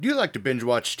Do you like to binge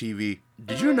watch TV?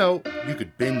 Did you know you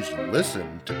could binge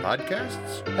listen to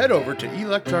podcasts? Head over to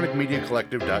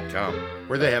electronicmediacollective.com,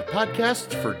 where they have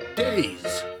podcasts for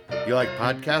days. You like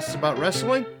podcasts about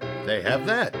wrestling? They have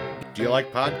that. Do you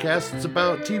like podcasts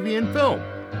about TV and film?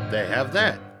 They have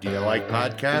that. Do you like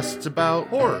podcasts about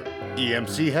horror?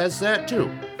 EMC has that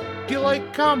too. Do you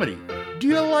like comedy? Do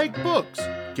you like books?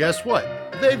 Guess what?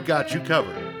 They've got you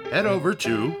covered. Head over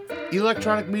to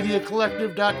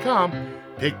electronicmediacollective.com.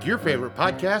 Pick your favorite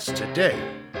podcast today.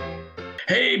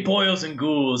 Hey, boils and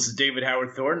ghouls, this is David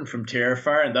Howard Thornton from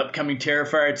Terrifier and the upcoming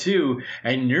Terrifier 2,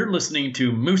 and you're listening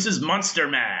to Moose's Monster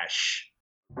Mash.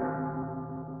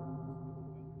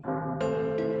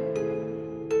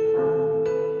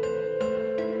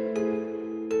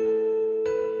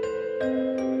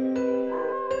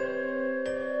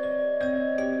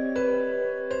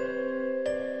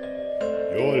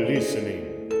 You're listening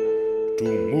to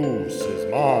Moose's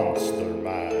Monster Mash.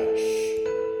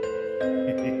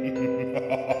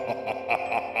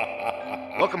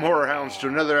 Welcome, horror hounds, to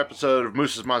another episode of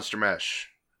Moose's Monster Mash.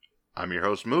 I'm your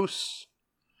host, Moose.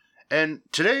 And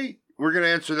today, we're going to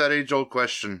answer that age-old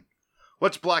question,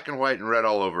 what's black and white and red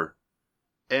all over?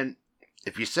 And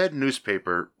if you said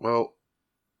newspaper, well,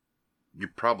 you're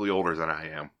probably older than I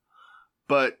am.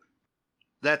 But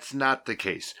that's not the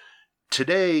case.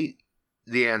 Today,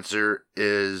 the answer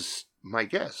is my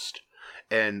guest.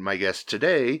 And my guest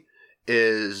today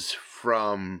is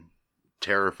from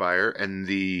Terrifier and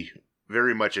the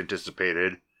very much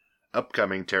anticipated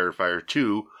upcoming Terrifier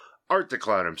 2, Art the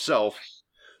Clown himself,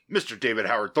 Mr. David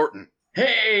Howard Thornton.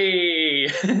 Hey!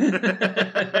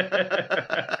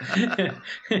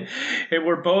 Hey,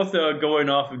 we're both going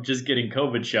off of just getting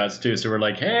COVID shots, too, so we're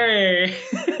like, hey!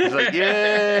 He's like,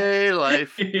 yay,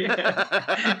 life.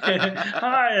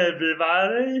 Hi,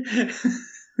 everybody!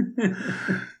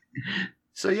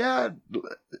 So, you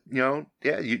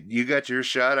got your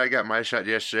shot. I got my shot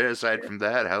yesterday. Aside from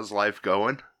that, how's life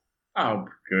going? Oh,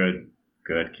 good.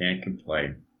 Can't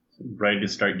complain. Ready to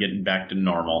start getting back to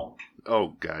normal. Oh,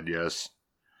 God, yes.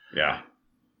 Yeah.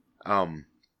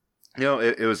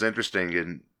 It was interesting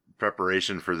in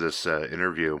preparation for this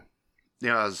interview.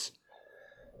 I was,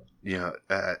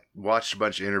 watched a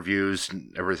bunch of interviews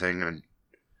and everything, and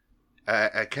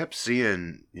I kept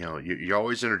seeing, you're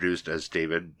always introduced as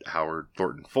David Howard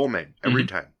Thornton, full name, every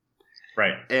time.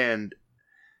 Right. And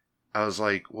I was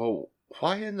like, well,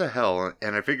 why in the hell?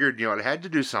 And I figured, it had to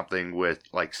do something with,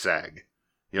 like, SAG.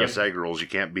 Yep. SAG rules, you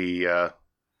can't be,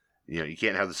 you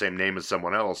can't have the same name as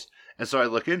someone else. And so I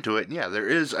look into it, and there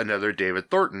is another David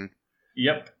Thornton.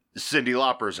 Yep. Cyndi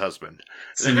Lauper's husband.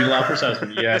 Cyndi Lauper's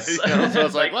husband, yes. So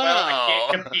it's like, wow. Well, I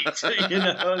can't compete,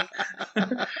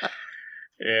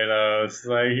 it's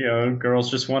like,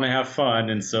 girls just want to have fun,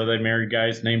 and so they marry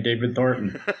guys named David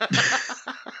Thornton.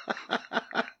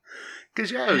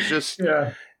 Because, it was just...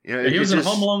 Yeah. He was in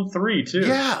Home Alone 3, too.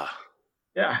 Yeah.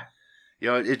 Yeah.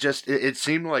 It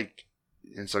seemed like...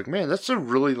 It's like, man, that's a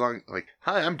really long... Like,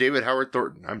 hi, I'm David Howard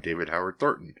Thornton. I'm David Howard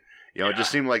Thornton. It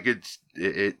just seemed like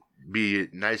it'd be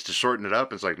nice to shorten it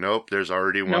up. It's like, nope, there's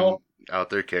already one out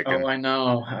there kicking. Oh, I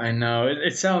know.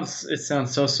 It sounds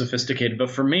so sophisticated,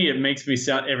 but for me, it makes me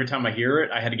sound... Every time I hear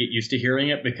it, I had to get used to hearing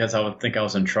it because I would think I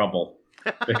was in trouble.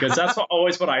 Because that's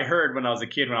always what I heard when I was a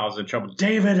kid when I was in trouble.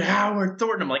 David Howard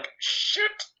Thornton. I'm like,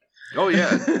 shit. Oh, yeah.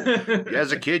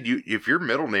 As a kid, if your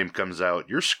middle name comes out,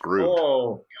 you're screwed.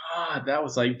 Oh, God, that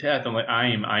was like death. I'm like,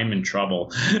 I'm in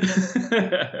trouble.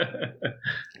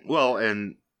 Well,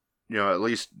 and, at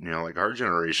least, like our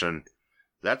generation,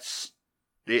 that's,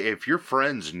 if your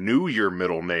friends knew your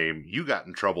middle name, you got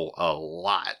in trouble a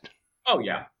lot. Oh,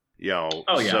 yeah.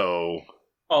 Oh, yeah. So...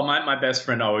 Oh, my best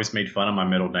friend always made fun of my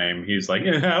middle name. He was like,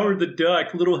 Howard the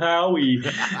Duck, little Howie.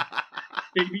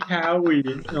 Baby Howie.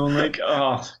 And I'm like,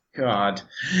 oh, God.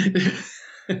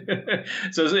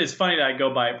 So it's funny that I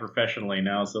go by it professionally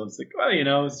now. So it's like,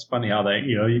 well, it's funny how they,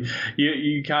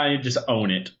 you kind of just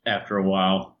own it after a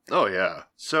while. Oh, yeah.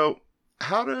 So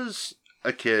how does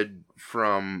a kid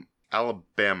from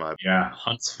Alabama,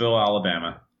 Huntsville,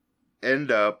 Alabama, end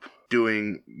up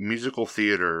doing musical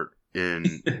theater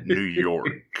in New York?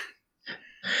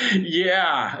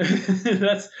 Yeah,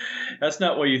 that's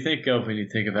not what you think of when you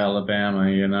think of Alabama.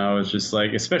 It's just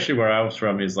like, especially where I was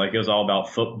from, it was all about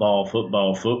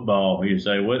football. You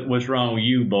say, what's wrong with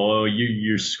you, boy?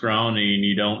 You're scrawny and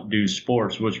you don't do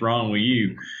sports. What's wrong with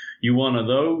you? You one of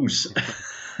those?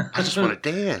 I just want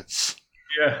to dance.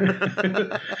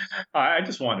 Yeah, I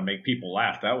just wanted to make people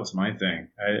laugh. That was my thing.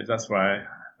 That's why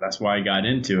I got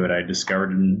into it. I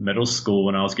discovered in middle school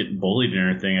when I was getting bullied and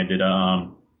everything. I did a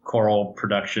choral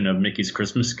production of Mickey's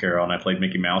Christmas Carol, and I played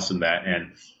Mickey Mouse in that.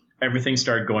 And everything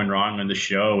started going wrong on the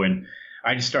show, and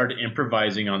I just started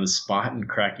improvising on the spot and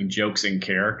cracking jokes and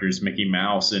characters, Mickey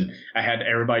Mouse, and I had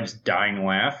everybody just dying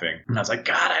laughing. And I was like,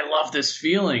 God, I love this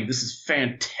feeling. This is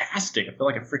fantastic. I feel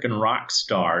like a freaking rock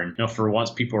star. And for once,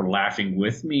 people are laughing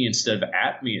with me instead of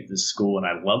at me at this school, and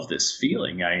I love this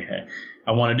feeling.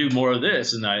 I want to do more of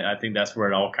this, and I think that's where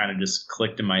it all kind of just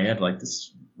clicked in my head. Like, this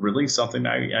is really something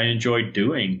I enjoyed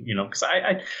doing, because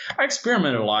I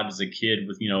experimented a lot as a kid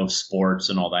with, sports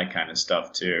and all that kind of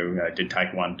stuff too. I did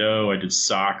Taekwondo, I did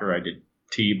soccer, I did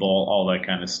T-ball, all that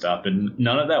kind of stuff. And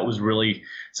none of that was really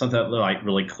something that like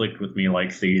really clicked with me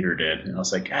like theater did. And I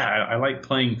was like, I like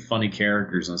playing funny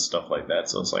characters and stuff like that.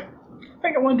 So it's like, I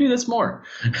think I want to do this more.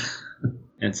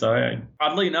 And so,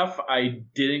 oddly enough, I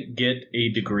didn't get a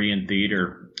degree in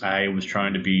theater. I was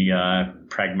trying to be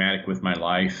pragmatic with my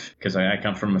life because I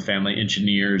come from a family of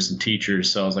engineers and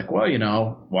teachers. So I was like, well,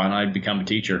 why don't I become a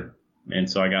teacher? And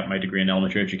so I got my degree in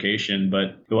elementary education.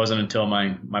 But it wasn't until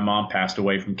my mom passed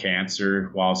away from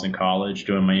cancer while I was in college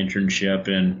doing my internship.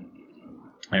 And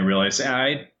I realized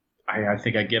I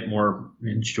think I get more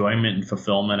enjoyment and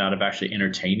fulfillment out of actually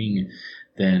entertaining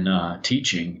than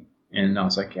teaching. And I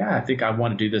was like, I think I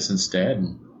want to do this instead.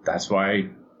 And that's why I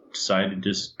decided to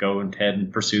just go ahead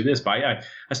and pursue this. But I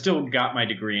still got my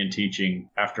degree in teaching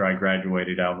after I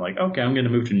graduated. I was like, okay, I'm going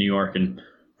to move to New York and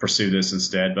pursue this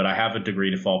instead. But I have a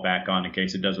degree to fall back on in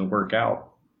case it doesn't work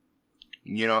out.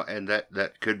 And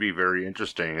that could be very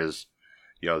interesting as,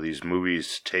 these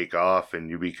movies take off and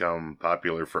you become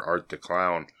popular for Art the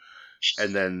Clown.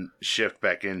 And then shift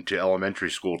back into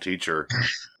elementary school teacher.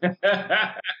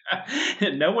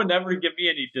 No one ever give me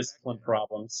any discipline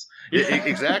problems.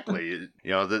 Exactly.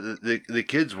 The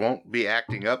kids won't be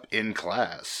acting up in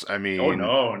class. I mean,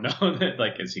 oh no,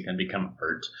 like is he gonna become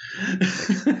hurt?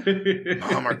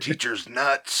 Mom, our teacher's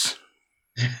nuts.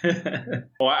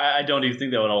 Well, I don't even think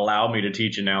they would allow me to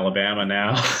teach in Alabama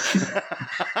now.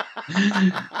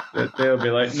 They'll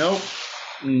be like, nope.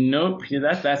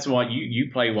 That's why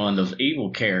you play one of those evil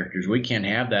characters. We can't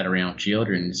have that around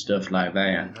children and stuff like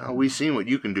that. Oh, we seen what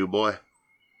you can do, boy.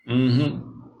 Mm-hmm.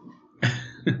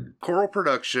 Choral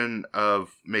production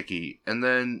of Mickey, and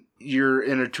then you're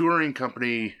in a touring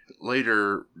company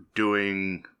later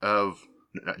doing of.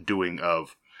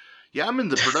 Yeah, I'm in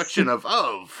the production of.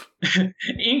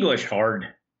 English hard.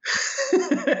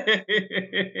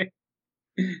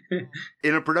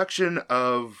 In a production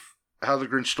of How the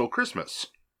Grinch Stole Christmas.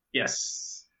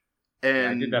 Yes.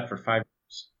 And I did that for 5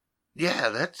 years. Yeah,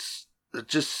 that's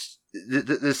just...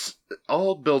 This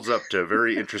all builds up to a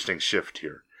very interesting shift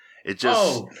here. It just...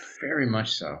 Oh, very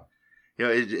much so.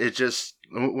 It just...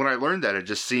 When I learned that, it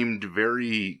just seemed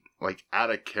very, out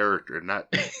of character. Not...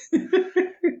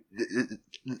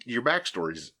 Your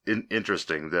backstory's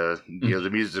interesting. The the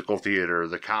musical theater,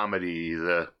 the comedy,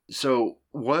 So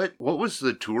what was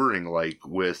the touring like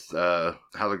with How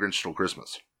the Grinch Stole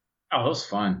Christmas? Oh, it was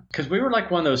fun because we were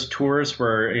like one of those tourists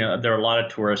where there are a lot of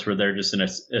tourists where they're just in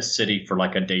a city for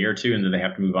like a day or two and then they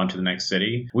have to move on to the next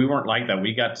city. We weren't like that.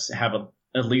 We got to have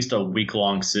at least a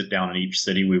week-long sit down in each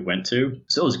city we went to.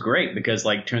 So it was great because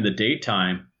during the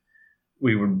daytime,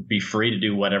 we would be free to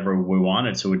do whatever we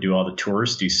wanted. So we'd do all the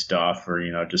touristy stuff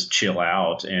or, just chill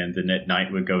out. And then at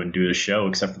night we'd go and do the show,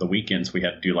 except for the weekends. We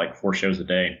had to do 4 shows a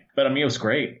day. But it was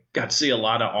great. Got to see a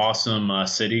lot of awesome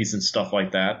cities and stuff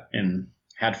like that and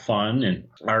had fun. And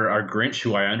our Grinch,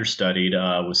 who I understudied,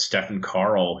 was Stephen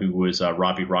Carl, who was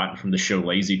Robbie Rotten from the show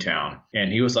Lazy Town.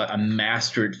 And he was a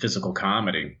master at physical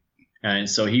comedy. And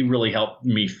so he really helped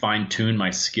me fine tune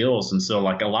my skills. And so a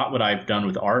lot what I've done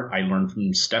with art, I learned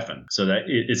from Stefan. So that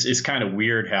it's kind of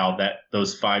weird how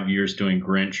those 5 years doing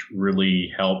Grinch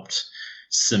really helped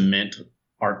cement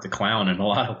Art the Clown in a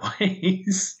lot of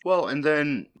ways. Well, and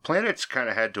then planets kind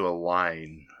of had to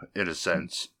align in a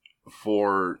sense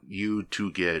for you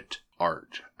to get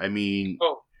art. I mean,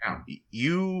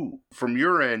 you, from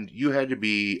your end, you had to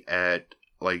be at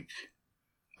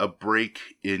a break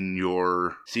in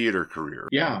your theater career.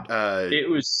 Yeah, it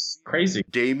was crazy.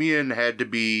 Damien had to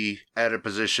be at a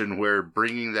position where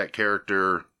bringing that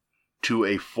character to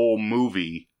a full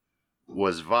movie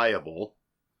was viable.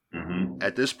 Mm-hmm.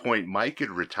 At this point, Mike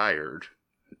had retired,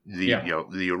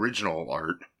 the original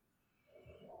Art.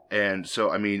 And so,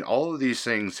 all of these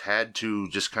things had to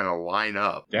just kind of line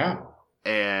up. Yeah.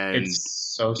 And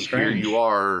it's so strange. Here you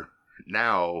are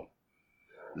now,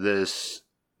 this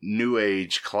new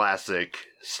age classic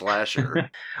slasher.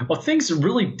 Well, things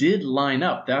really did line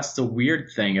up. That's the weird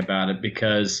thing about it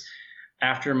because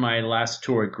after my last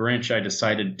tour at Grinch, I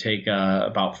decided to take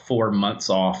about 4 months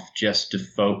off just to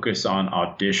focus on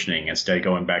auditioning instead of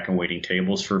going back and waiting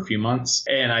tables for a few months.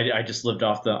 And I just lived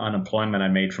off the unemployment I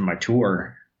made from my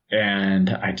tour. And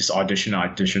I just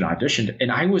auditioned. And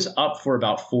I was up for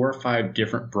about 4 or 5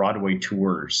 different Broadway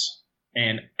tours.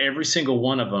 And every single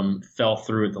one of them fell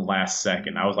through at the last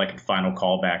second. I was like in final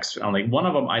callbacks. I'm like, one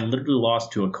of them I literally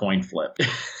lost to a coin flip.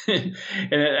 And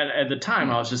at the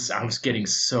time, I was getting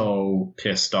so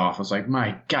pissed off. I was like,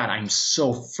 my God, I'm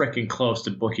so freaking close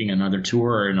to booking another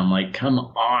tour. And I'm like, come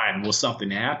on, will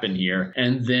something happen here?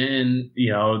 And then,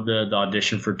 the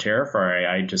audition for Terrifier,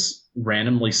 I just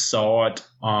randomly saw it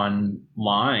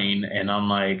online, and I'm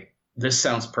like, this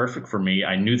sounds perfect for me.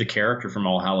 I knew the character from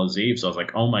All Hallows Eve, so I was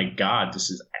like, oh my God,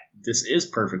 this is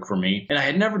perfect for me. And I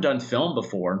had never done film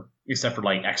before, except for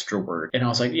like extra work. And I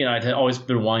was like, I'd always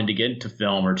been wanting to get into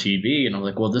film or TV. And I was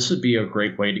like, well, this would be a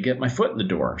great way to get my foot in the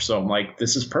door. So I'm like,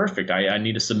 this is perfect. I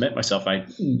need to submit myself. I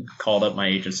called up my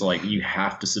agents, like, you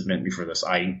have to submit me for this.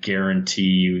 I guarantee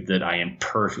you that I am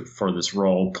perfect for this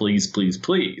role. Please, please,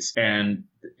 please. And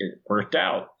it worked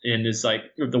out. And it's like,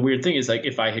 the weird thing is, like,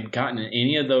 if I had gotten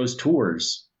any of those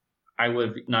tours, I would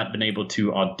have not been able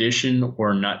to audition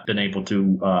or not been able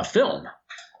to film.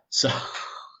 So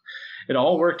it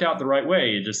all worked out the right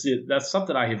way. That's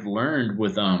something I have learned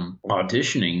with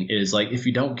auditioning is, like, if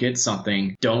you don't get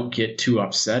something, don't get too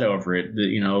upset over it.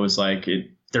 It's like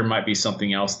there might be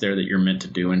something else there that you're meant to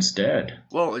do instead.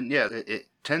 Well, and yeah, it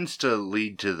tends to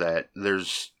lead to that.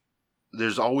 There's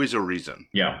always a reason.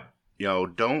 Yeah.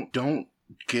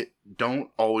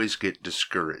 Don't always get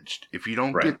discouraged. If you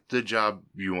don't get the job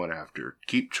you went after,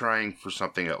 keep trying for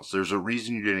something else. There's a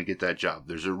reason you didn't get that job.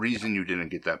 There's a reason you didn't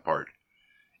get that part.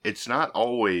 It's not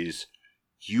always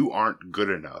you aren't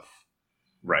good enough.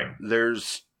 Right.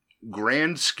 There's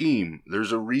grand scheme.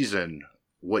 There's a reason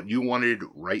what you wanted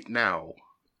right now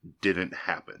didn't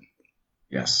happen.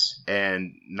 Yes.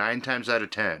 And 9 times out of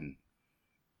 10,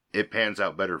 it pans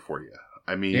out better for you.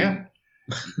 I mean, yeah.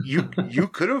 you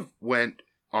could have went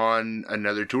on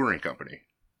another touring company.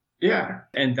 Yeah,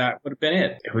 and that would have been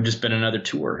it. It would have just been another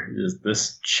tour.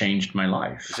 This changed my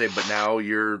life. But now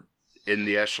you're in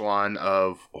the echelon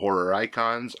of horror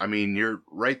icons. I mean, you're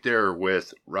right there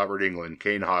with Robert Englund,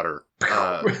 Kane Hodder,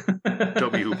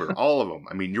 Tobe Hooper, all of them.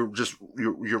 I mean,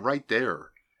 you're right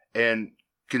there. And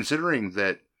considering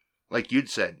that, like you'd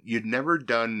said, you'd never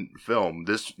done film.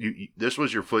 This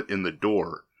was your foot in the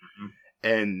door.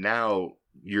 And now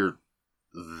you're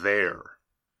there.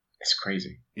 It's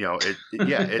crazy.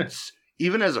 It's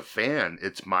even as a fan,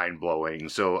 it's mind blowing.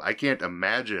 So I can't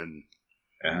imagine,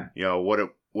 what it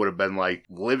would have been like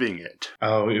living it.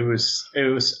 Oh, it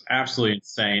was absolutely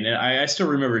insane. And I still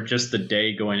remember just the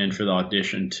day going in for the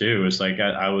audition too. It was like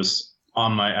I was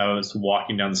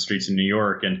walking down the streets in New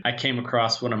York, and I came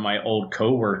across one of my old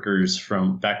coworkers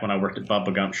from back when I worked at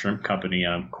Bubba Gump Shrimp Company,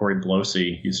 Corey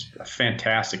Blosey. He's a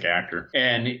fantastic actor.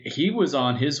 And he was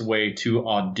on his way to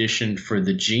audition for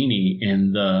the genie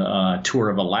in the tour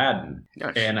of Aladdin.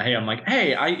 Nice. And I'm like,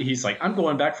 he's like, I'm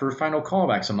going back for a final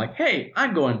callback. So I'm like, hey,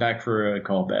 I'm going back for a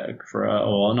callback for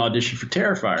an audition for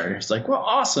Terrifier. It's like, well,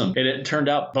 awesome. And it turned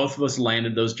out both of us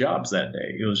landed those jobs that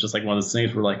day. It was just like one of those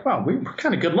things where like, wow, we're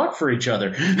kind of good luck for each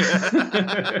other.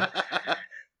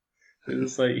 It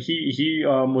was like he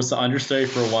was the understudy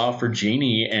for a while for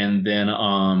Genie, and then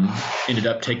ended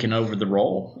up taking over the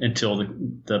role until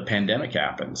the pandemic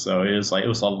happened. So it was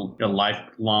a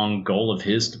lifelong goal of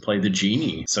his to play the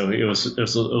Genie. So it was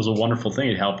a wonderful thing.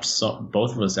 It helped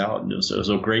both of us out. And it was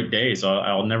a great day. So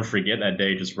I'll never forget that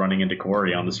day, just running into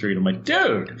Corey on the street. I'm like,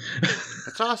 dude,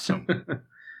 that's awesome.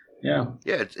 Yeah.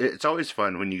 It's always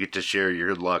fun when you get to share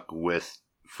your luck with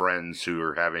friends who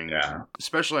are having,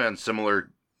 especially on similar,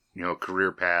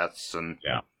 career paths and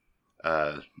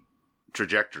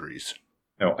trajectories.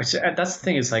 No, that's the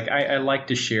thing. Is like I like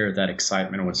to share that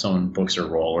excitement when someone books a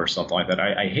role or something like that.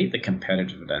 I hate the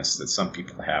competitiveness that some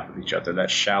people have with each other, that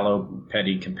shallow,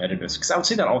 petty competitiveness. Because I would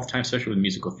see that all the time, especially with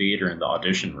musical theater in the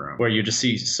audition room, where you just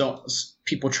see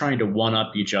people trying to one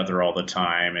up each other all the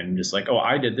time, and just like, oh,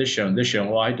 I did this show and this show.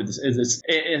 Well, I did this.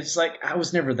 It's like I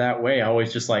was never that way. I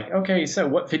always just like, okay, so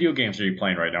what video games are you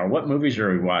playing right now? Or what movies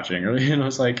are we watching? Or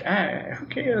it's like,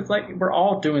 okay, it's like we're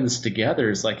all doing this together.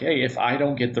 It's like, hey, if I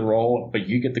don't get the role, but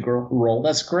you get the role,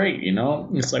 that's great.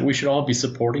 It's like we should all be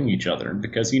supporting each other,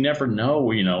 because you never know,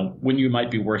 when you might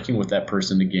be working with that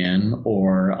person again,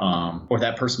 or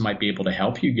that person might be able to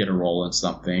help you get a role in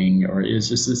something, or is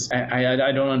just this.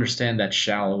 I don't understand that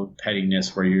shallow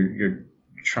pettiness where you're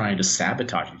trying to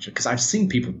sabotage each other, because I've seen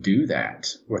people do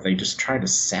that where they just try to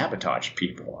sabotage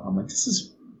people. I'm like, this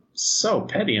is so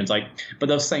petty. And it's like, but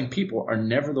those same people are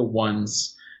never the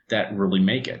ones that really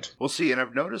make it. Well, see, and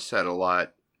I've noticed that a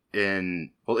lot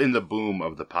in the boom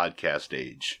of the podcast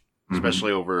age,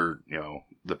 especially over,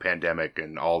 the pandemic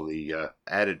and all the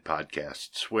added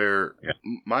podcasts, where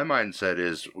my mindset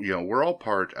is, we're all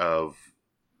part of,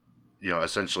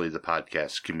 essentially the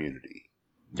podcast community.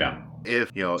 Yeah.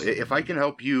 If I can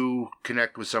help you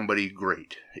connect with somebody,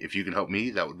 great. If you can help me,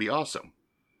 that would be awesome.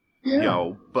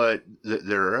 Yeah. But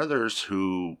there are others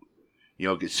who,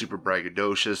 get super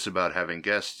braggadocious about having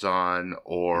guests on,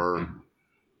 or,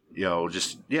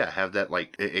 have that,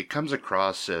 like, it comes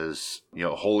across as,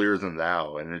 holier than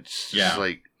thou. And it's just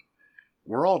like,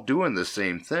 we're all doing the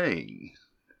same thing.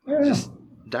 Yeah. Just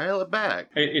dial it back.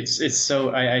 It's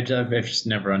so, I've just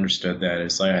never understood that.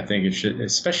 It's like, I think it should,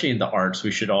 especially in the arts,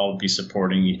 we should all be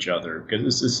supporting each other,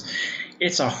 because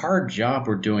it's a hard job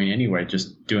we're doing anyway,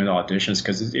 just doing the auditions,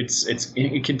 because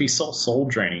it can be so soul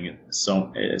draining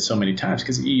so many times,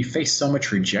 because you face so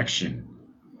much rejection.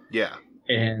 Yeah.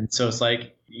 And so it's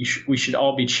like, we should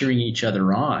all be cheering each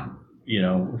other on,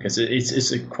 because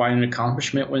it's quite an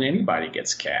accomplishment when anybody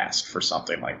gets cast for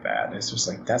something like that. It's just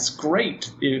like, that's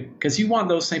great, because you want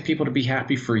those same people to be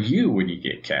happy for you when you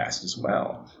get cast as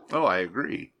well. Oh, I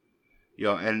agree.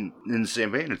 And in the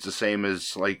same vein, it's the same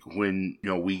as like when,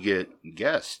 we get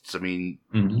guests. I mean,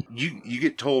 you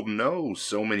get told no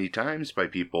so many times by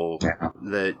people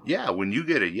that, when you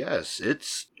get a yes,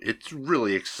 it's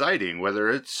really exciting,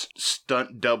 whether it's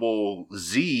stunt double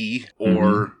Z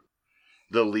or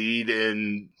the lead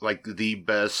in like the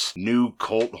best new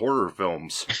cult horror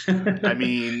films. I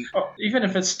mean, even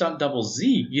if it's stunt double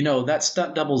Z, that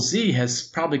stunt double Z has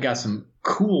probably got some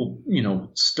cool,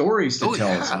 stories to tell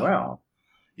as well.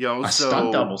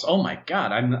 Stunt doubles. Oh my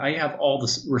God. I have all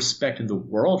this respect in the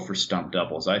world for stunt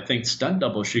doubles. I think stunt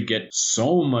doubles should get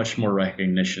so much more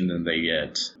recognition than they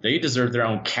get. They deserve their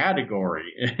own category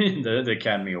in the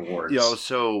Academy Awards.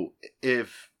 So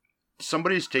if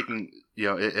somebody's taking,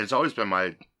 it's always been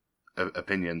my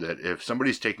opinion that if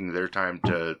somebody's taking their time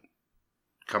to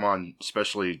come on,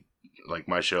 especially like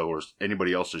my show or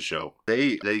anybody else's show,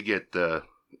 they get the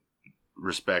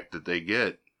respect that they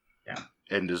get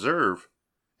and deserve.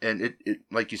 And it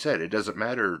like you said, it doesn't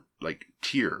matter like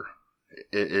tier.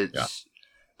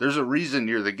 There's a reason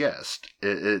you're the guest.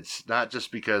 It's not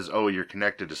just because you're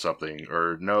connected to something,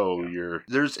 or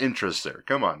there's interest there.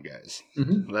 Come on, guys.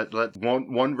 Let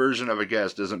one version of a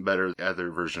guest isn't better than the other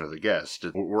version of the guest.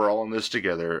 We're all in this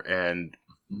together, and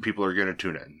people are going to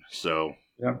tune in. So.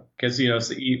 Yeah,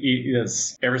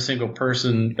 because every single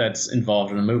person that's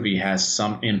involved in a movie has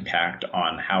some impact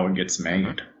on how it gets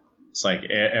made. It's like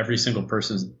every single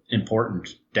person's important,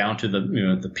 down to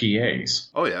the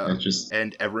PAs. Oh yeah,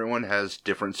 and everyone has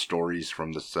different stories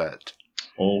from the set.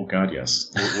 Oh God,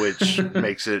 yes. Which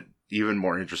makes it even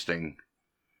more interesting,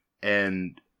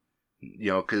 and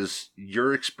because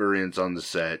your experience on the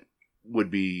set would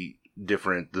be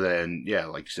different than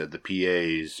like you said, the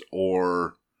PAs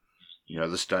or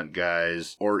the stunt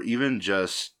guys, or even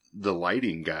just the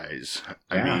lighting guys.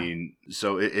 I mean,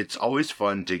 so it's always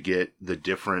fun to get the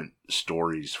different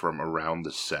stories from around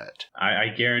the set. I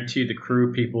guarantee the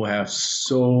crew people have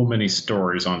so many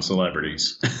stories on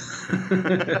celebrities.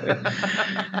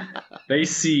 They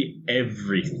see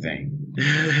everything.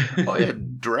 Oh yeah,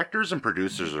 directors and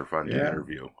producers are fun to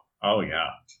interview. Oh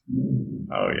yeah.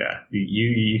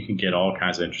 You can get all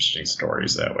kinds of interesting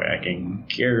stories that way. I can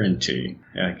guarantee,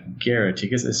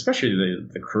 because especially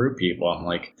the crew people, I'm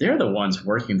like, they're the ones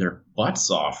working their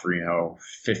butts off for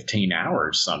 15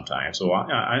 hours sometimes. So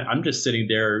I'm just sitting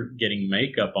there getting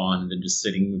makeup on, and then just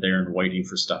sitting there and waiting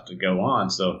for stuff to go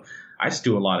on. So I just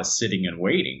do a lot of sitting and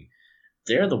waiting.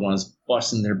 They're the ones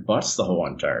busting their butts the whole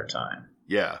entire time.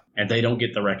 Yeah, and they don't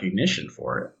get the recognition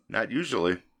for it. Not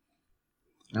usually.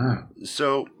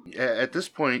 So, at this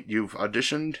point, you've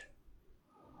auditioned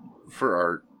for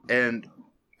art, and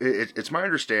it's my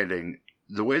understanding,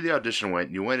 the way the audition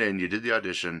went, you went in, you did the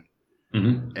audition,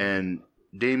 and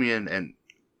Damien and,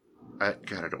 I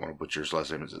don't want to butcher his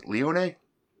last name, is it Leone?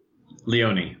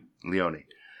 Leone.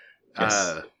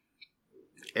 Yes.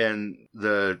 And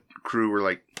the crew were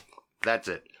like, that's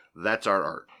it. That's our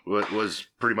art. Was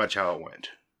pretty much how it went.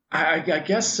 I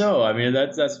guess so. I mean,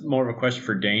 that's more of a question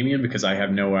for Damien, because I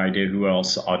have no idea who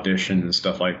else auditioned and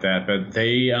stuff like that. But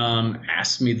they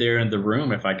asked me there in the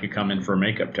room if I could come in for a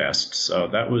makeup test. So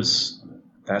that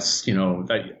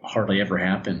hardly ever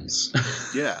happens.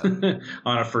 Yeah.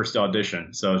 On a first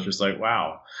audition. So it's just like,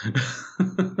 wow.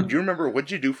 Do you remember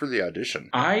what'd you do for the audition?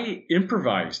 I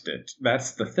improvised it.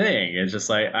 That's the thing. It's just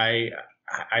like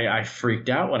I freaked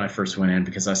out when I first went in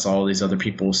because I saw all these other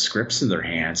people with scripts in their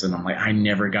hands, and I'm like, I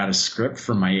never got a script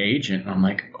from my agent. And I'm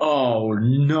like, oh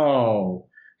no.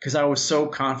 Because I was so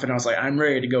confident. I was like, I'm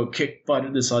ready to go kick butt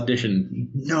at this audition.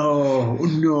 No,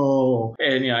 no.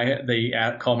 And they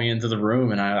called me into the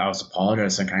room, and I was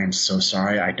apologizing. Like, I am so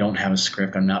sorry. I don't have a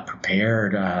script. I'm not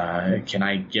prepared. Can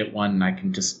I get one? And I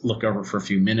can just look over for a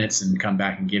few minutes and come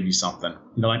back and give you something.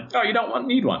 And they're like, oh, you don't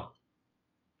need one.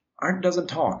 Art doesn't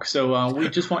talk. So we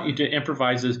just want you to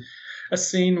improvise a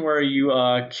scene where you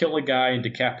kill a guy and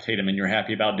decapitate him, and you're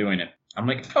happy about doing it. I'm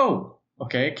like, oh.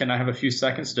 Okay, can I have a few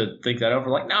seconds to think that over?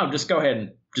 Like, no, just go ahead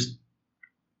and just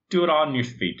do it on your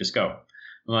feet. Just go.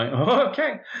 I'm like, oh,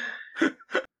 okay.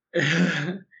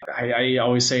 I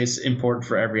always say it's important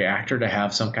for every actor to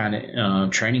have some kind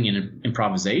of training in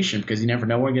improvisation, because you never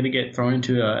know when you're going to get thrown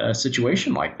into a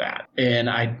situation like that. And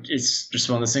it's just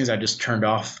one of those things. I just turned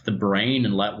off the brain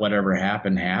and let whatever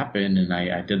happen. And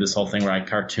I did this whole thing where I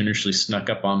cartoonishly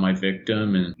snuck up on my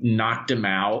victim and knocked him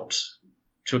out.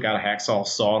 Took out a hacksaw,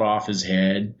 sawed off his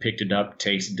head, picked it up,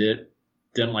 tasted it.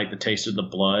 Didn't like the taste of the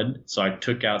blood, so I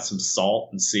took out some salt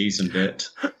and seasoned it.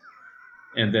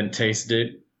 And then tasted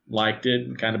it, liked it,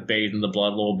 and kind of bathed in the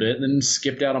blood a little bit, and then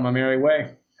skipped out on my merry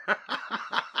way. And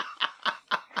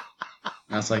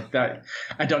I was like, that.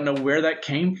 I don't know where that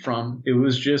came from. It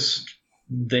was just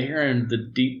there in the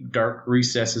deep, dark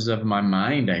recesses of my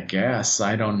mind, I guess.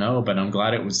 I don't know, but I'm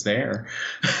glad it was there.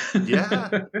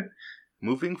 Yeah.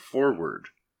 Moving forward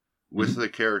with the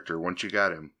character, once you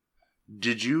got him,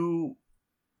 did you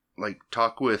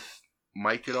talk with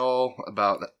Mike at all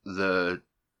about the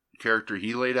character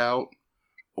he laid out,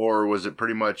 or was it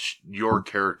pretty much your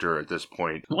character at this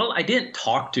point? Well, I didn't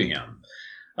talk to him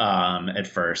at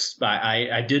first, but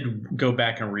I did go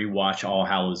back and rewatch All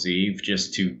Hallows Eve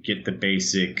just to get the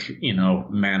basic,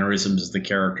 mannerisms of the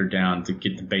character down, to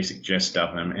get the basic gist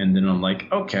of him, and then I'm like,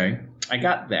 okay, I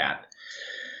got that.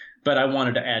 But I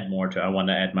wanted to add more to it. I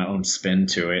wanted to add my own spin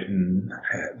to it. And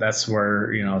that's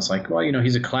where, it's like, well,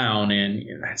 he's a clown. And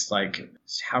it's like,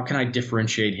 how can I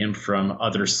differentiate him from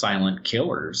other silent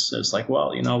killers? So it's like,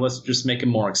 well, let's just make him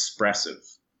more expressive.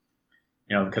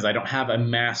 Because I don't have a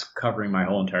mask covering my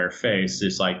whole entire face.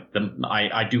 It's like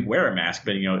I do wear a mask,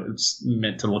 but, it's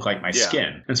meant to look like my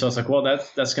skin. And so it's like, well,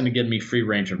 that's going to give me free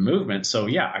range of movement. So,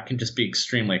 yeah, I can just be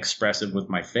extremely expressive with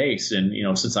my face. And,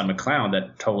 since I'm a clown,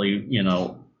 that totally,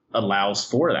 allows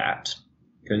for that,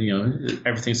 because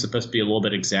everything's supposed to be a little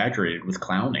bit exaggerated with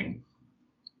clowning.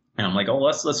 And I'm like, oh,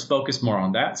 let's focus more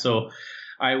on that. So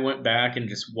I went back and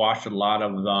just watched a lot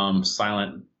of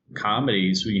silent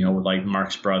comedies, with like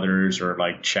Marx Brothers or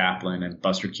like Chaplin and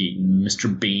Buster Keaton.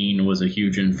 Mr. Bean was a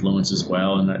huge influence as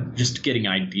well, and just getting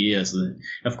ideas.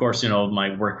 Of course,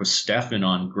 my work with Stefan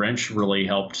on Grinch really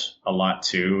helped a lot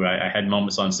too. I had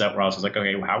moments on set where I was like,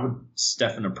 okay, how would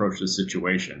Stefan approach this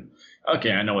situation?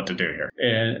 Okay, I know what to do here.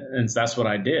 And that's what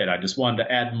I did. I just wanted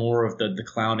to add more of the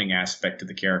clowning aspect to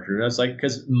the character. I was like,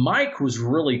 because Mike was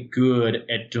really good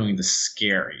at doing the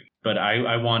scary, but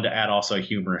I wanted to add also a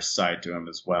humorous side to him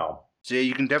as well. So yeah,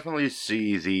 you can definitely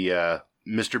see the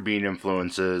Mr. Bean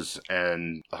influences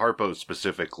and Harpo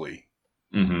specifically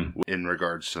in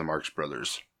regards to the Marx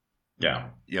Brothers. Yeah.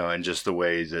 And just the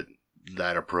way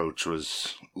that approach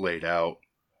was laid out.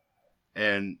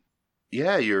 And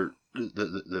yeah,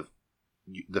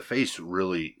 the face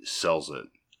really sells it.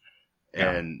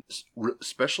 And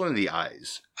especially in the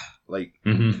eyes. Like,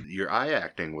 your eye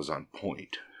acting was on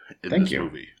point in this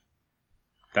movie.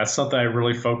 That's something I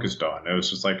really focused on. It was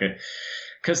just like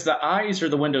because the eyes are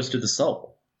the windows to the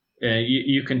soul.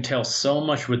 You can tell so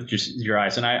much with just your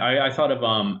eyes. And I thought of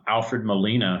Alfred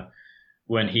Molina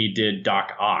when he did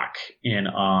Doc Ock in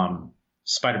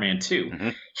Spider-Man 2. Mm-hmm.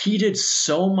 He did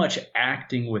so much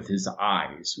acting with his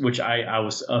eyes, which I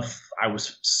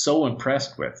was so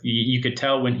impressed with. You could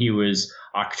tell when he was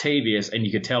Octavius, and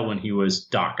you could tell when he was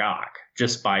Doc Ock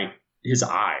just by his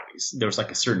eyes. There was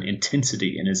like a certain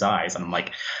intensity in his eyes, and I'm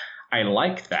like, I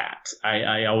like that.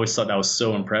 I always thought that was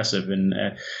so impressive, and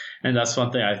that's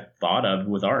one thing I thought of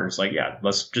with art. It's like, yeah,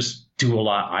 let's just do a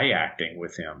lot of eye acting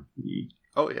with him.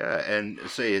 Oh yeah, and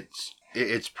say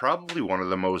it's probably one of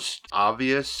the most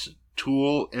obvious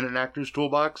tool in an actor's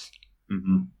toolbox,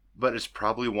 but it's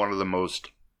probably one of the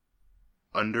most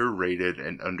underrated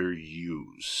and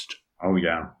underused. Oh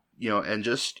yeah. And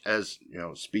just as,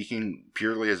 speaking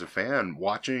purely as a fan,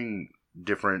 watching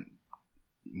different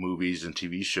movies and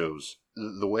TV shows,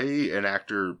 the way an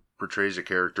actor portrays a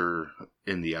character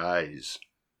in the eyes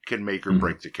can make or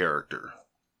break the character.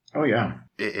 Oh yeah.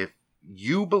 If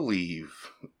you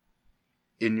believe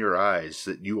in your eyes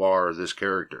that you are this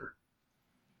character,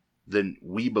 then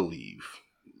we believe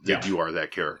that you are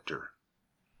that character.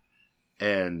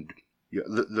 And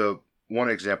the one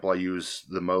example I use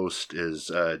the most is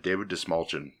David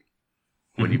Dastmalchian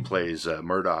when he plays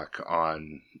Murdoch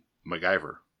on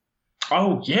MacGyver.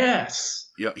 Oh, yes.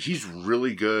 Yeah, he's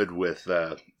really good with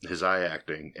his eye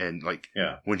acting. And, like,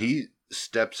 when he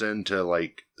steps into,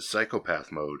 like,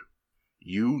 psychopath mode,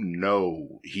 you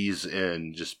know he's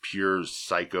in just pure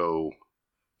psycho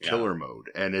killer mode.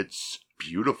 And it's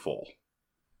beautiful.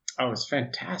 Oh, it's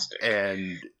fantastic.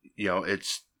 And,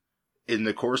 it's in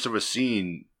the course of a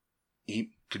scene,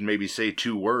 he can maybe say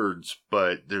 2 words,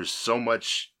 but there's so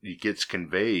much he gets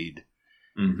conveyed.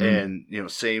 Mm-hmm.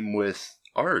 And, same with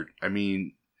Art. I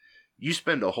mean, you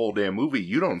spend a whole damn movie,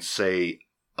 you don't say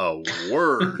a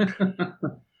word,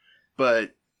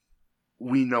 but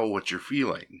we know what you're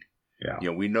feeling. Yeah.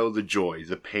 We know the joy,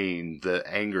 the pain, the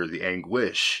anger, the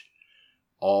anguish,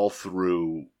 all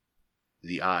through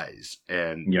the eyes.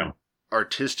 And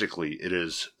artistically, it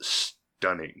is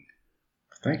stunning.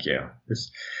 Thank you.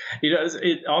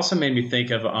 It also made me think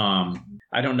of,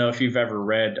 I don't know if you've ever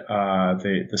read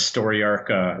the story arc,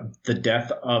 The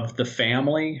Death of the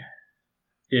Family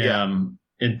in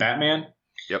Batman.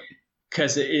 Yep.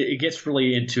 Because it gets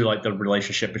really into like the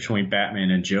relationship between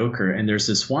Batman and Joker. And there's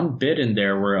this one bit in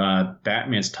there where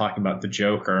Batman's talking about the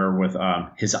Joker with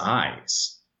his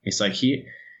eyes. He's like, he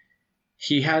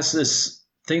has this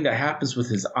thing that happens with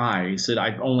his eyes that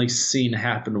I've only seen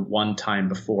happen one time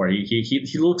before. He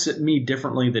looks at me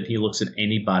differently than he looks at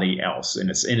anybody else, and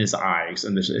it's in his eyes.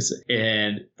 And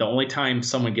the only time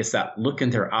someone gets that look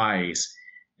in their eyes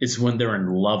is when they're in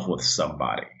love with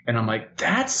somebody. And I'm like,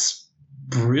 that's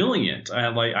brilliant.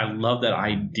 I love that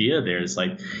idea there. It's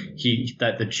like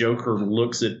that the Joker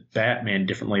looks at Batman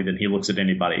differently than he looks at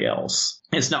anybody else.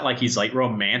 It's not like he's like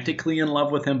romantically in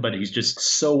love with him, but he's just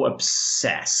so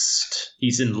obsessed.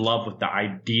 He's in love with the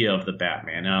idea of the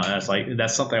Batman.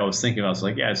 That's something I was thinking about. I was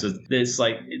like, it's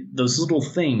like those little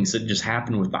things that just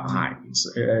happen with the eyes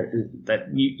that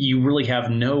you really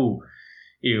have no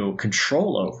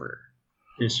control over.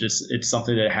 It's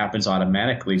something that happens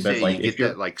automatically. But like you get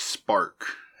that like spark,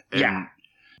 and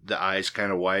the eyes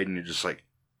kind of widen. You're just like,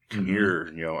 come here,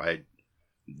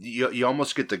 you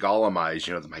almost get the Gollum eyes,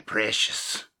 my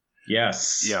precious.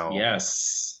 Yes.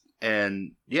 Yes.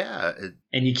 And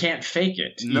and you can't fake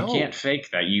it. No. You can't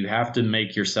fake that. You have to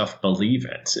make yourself believe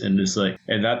it. And it's like,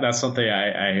 and that's something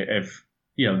I've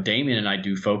Damien and I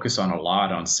do focus on a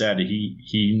lot on set.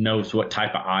 He knows what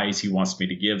type of eyes he wants me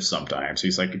to give sometimes.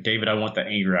 He's like, David, I want the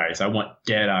angry eyes. I want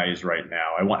dead eyes right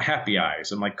now. I want happy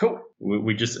eyes. I'm like, cool.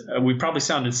 We probably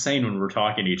sound insane when we're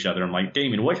talking to each other. I'm like,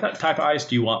 Damien, what type of eyes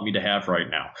do you want me to have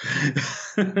right now?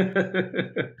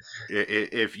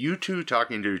 If you two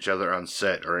talking to each other on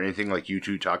set or anything like you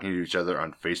two talking to each other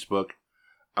on Facebook,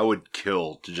 I would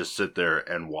kill to just sit there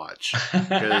and watch.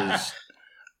 Because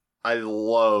I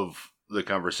love the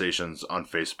conversations on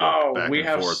Facebook. Back we and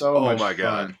have forth. so much my fun.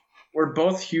 God. We're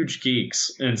both huge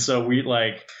geeks, and so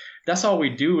that's all we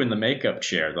do in the makeup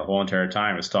chair the whole entire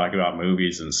time is talk about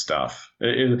movies and stuff.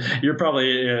 You're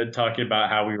probably talking about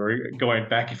how we were going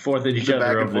back and forth at each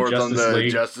other over the Justice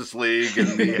League. Justice League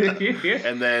and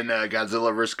and then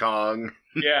Godzilla vs. Kong.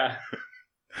 Yeah.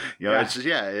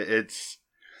 It's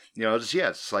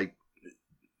like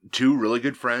 2 really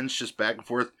good friends just back and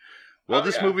forth. Well,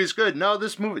 this movie's good. No,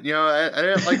 this movie, I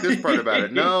didn't like this part about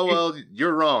it. No, well,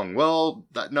 you're wrong. Well,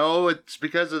 no, it's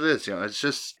because of this. It's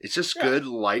just good,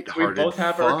 lighthearted fun. We both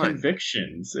have our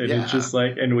convictions, and it's just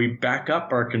like, and we back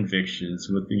up our convictions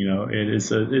with,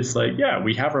 it's like,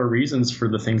 we have our reasons for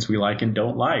the things we like and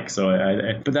don't like. So,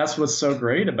 but that's what's so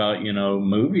great about,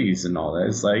 movies and all that.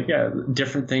 It's like,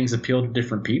 different things appeal to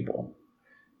different people.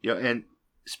 Yeah, and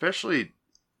especially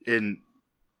in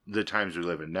the times we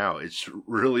live in now, it's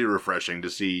really refreshing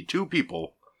to see 2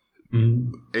 people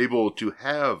able to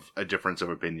have a difference of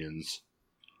opinions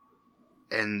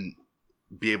and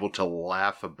be able to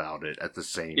laugh about it at the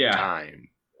same time.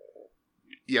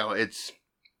 It's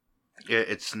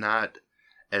not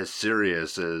as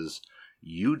serious as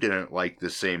you didn't like the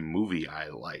same movie I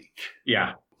like.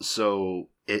 Yeah. So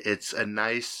it's a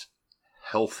nice,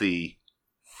 healthy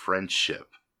friendship,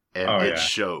 and it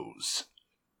shows.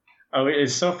 Oh,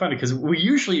 it's so funny because we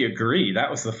usually agree.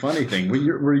 That was the funny thing.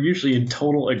 We're usually in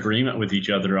total agreement with each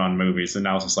other on movies, and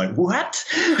I was just like, what?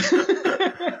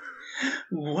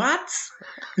 What?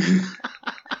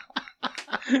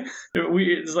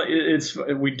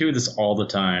 We do this all the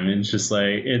time, and it's just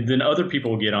like, and then other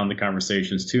people get on the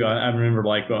conversations too. I remember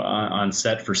on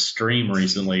set for Stream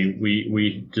recently,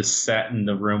 we just sat in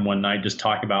the room one night just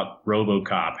talking about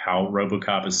RoboCop, how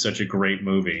RoboCop is such a great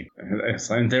movie,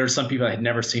 and there are some people that had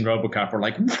never seen RoboCop were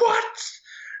like, what?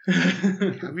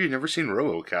 Have you never seen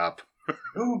RoboCop?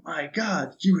 Oh my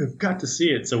God, you have got to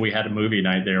see it. So we had a movie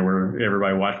night there where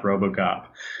everybody watched RoboCop.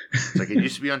 It's like it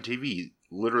used to be on TV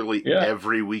literally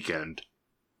every weekend.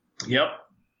 Yep.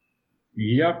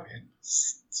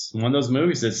 It's one of those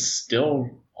movies that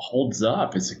still holds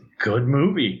up. It's a good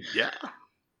movie. Yeah.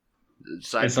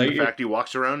 Aside from the fact he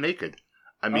walks around naked.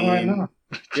 I mean, I know.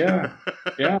 Yeah.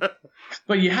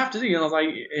 But you have to think,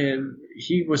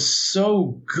 he was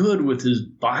so good with his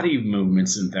body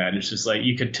movements in that. It's just like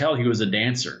you could tell he was a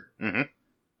dancer.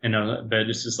 Mm-hmm. But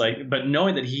it's just like, but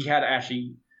knowing that he had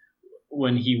actually,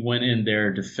 when he went in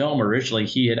there to film originally,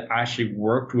 he had actually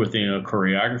worked with a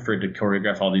choreographer to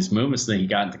choreograph all these movements. Then he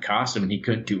got into costume and he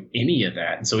couldn't do any of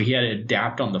that, and so he had to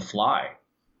adapt on the fly.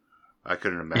 I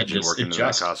couldn't imagine working in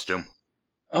that costume.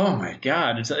 Oh my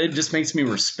God! It just makes me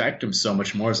respect him so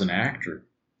much more as an actor.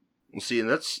 Well, see, and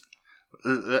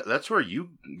that's where you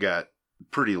got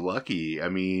pretty lucky. I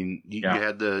mean, you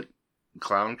had the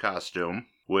clown costume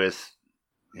with,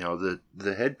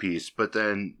 the headpiece, but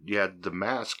then you had the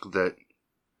mask that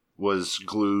was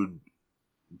glued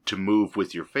to move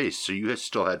with your face, so you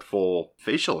still had full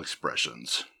facial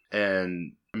expressions.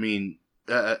 And I mean,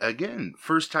 again,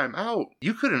 first time out,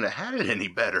 you couldn't have had it any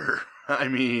better. I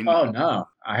mean, oh no,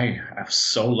 I'm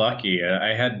so lucky.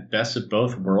 I had best of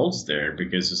both worlds there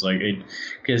because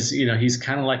he's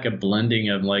kind of like a blending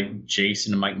of like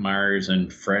Jason and Mike Myers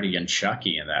and Freddy and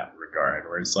Chucky in that regard,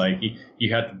 where it's like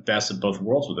you had the best of both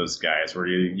worlds with those guys, where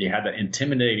you had the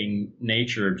intimidating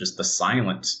nature of just the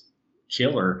silent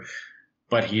killer,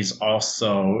 but he's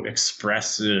also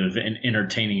expressive and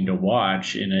entertaining to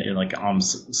watch in a like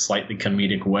almost slightly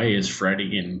comedic way as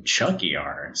Freddy and Chucky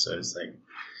are. So it's like.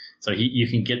 So you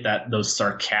can get those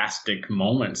sarcastic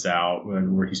moments out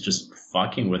where he's just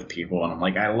fucking with people, and I'm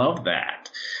like, I love that.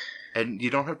 And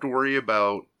you don't have to worry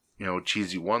about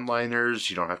cheesy one-liners.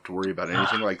 You don't have to worry about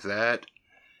anything like that.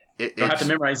 Don't have to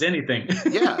memorize anything.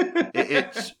 Yeah,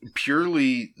 it's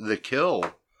purely the kill.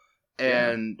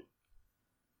 And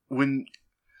when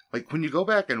you go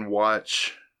back and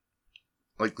watch,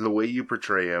 like the way you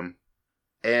portray him,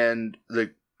 and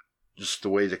just the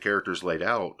way the character's laid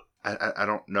out. I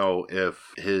don't know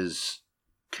if his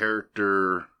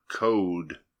character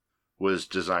code was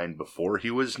designed before he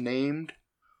was named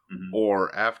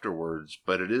or afterwards,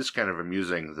 but it is kind of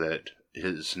amusing that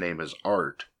his name is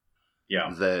Art.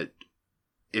 Yeah. That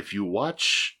if you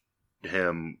watch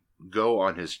him go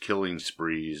on his killing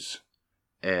sprees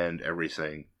and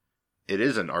everything, it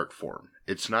is an art form.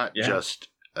 It's not just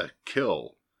a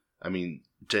kill. I mean,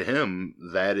 to him,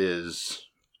 that is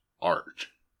art.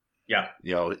 Yeah.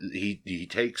 He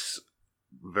takes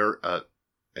a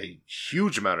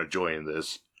huge amount of joy in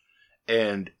this,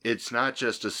 and it's not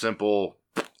just a simple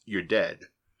 "you're dead."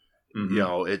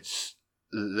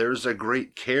 Mm-hmm. There's a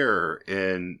great care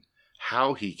in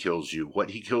how he kills you,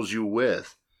 what he kills you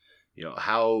with,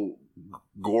 how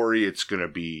gory it's gonna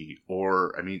be,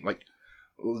 or I mean, like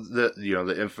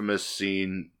the infamous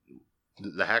scene,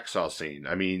 the hacksaw scene.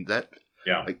 I mean that.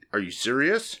 Yeah. Like, are you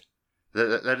serious?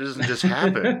 That doesn't just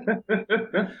happen.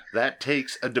 That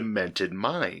takes a demented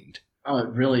mind. Oh, it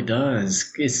really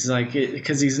does. It's like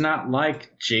because he's not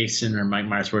like Jason or Mike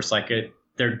Myers, where it's like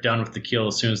they're done with the kill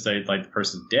as soon as the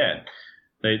person's dead.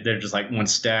 They're just like one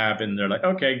stab and they're like,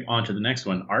 okay, on to the next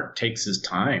one. Art takes his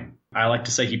time. I like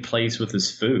to say he plays with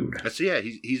his food. So yeah,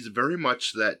 he's very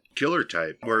much that killer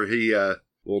type where he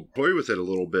will toy with it a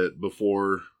little bit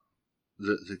before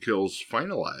the kill's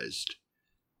finalized.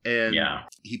 And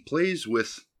he plays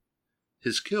with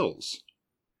his kills.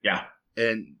 Yeah.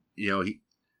 And,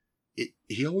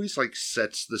 he always,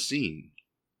 sets the scene.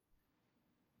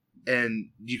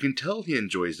 And you can tell he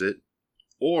enjoys it.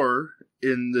 Or,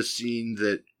 in the scene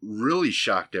that really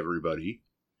shocked everybody,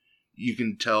 you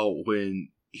can tell when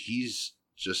he's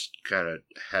just kind of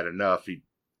had enough. He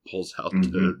pulls out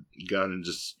the gun and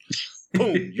just,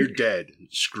 boom, you're dead.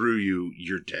 Screw you,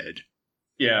 you're dead.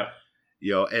 Yeah.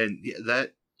 And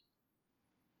that...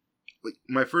 Like,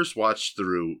 my first watch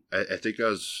through, I think I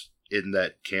was in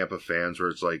that camp of fans where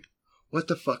it's like, what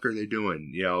the fuck are they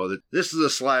doing? This is a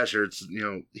slasher. It's,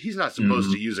 he's not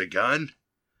supposed to use a gun.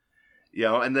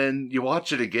 And then you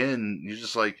watch it again, you're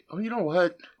just like, oh, you know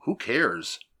what? Who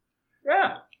cares?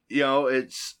 Yeah.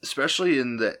 It's, especially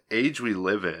in the age we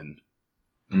live in,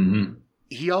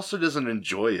 he also doesn't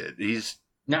enjoy it. He's,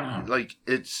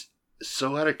 it's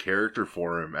so out of character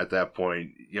for him at that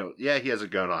point. He has a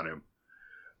gun on him.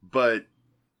 But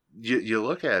you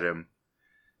look at him,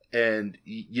 and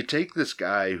you take this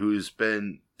guy who's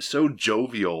been so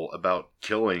jovial about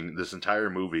killing this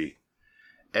entire movie,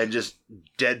 and just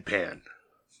deadpan.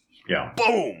 Yeah.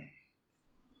 Boom!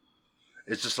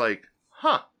 It's just like,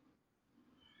 huh.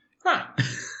 Huh.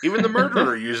 Even the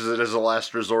murderer uses it as a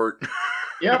last resort.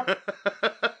 Yep.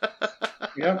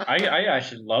 Yep. I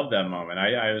actually love that moment.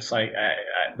 I was like,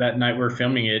 that night we were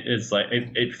filming it, it's like,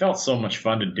 it felt so much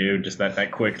fun to do. Just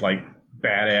that quick, like,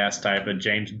 badass type of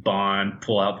James Bond,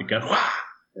 pull out the gun.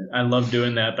 I love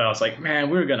doing that, but I was like, man,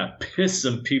 we're going to piss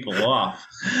some people off.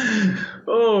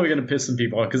 Oh, we're going to piss some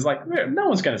people off. Because, like, no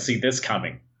one's going to see this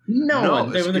coming. No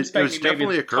one. They would expect maybe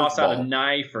to toss out a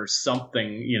knife or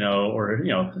something, you know, or,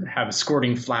 you know, have a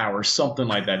squirting flower, something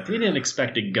like that. They didn't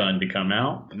expect a gun to come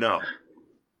out. No.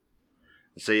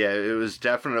 So, yeah, it was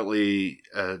definitely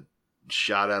a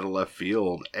shot out of left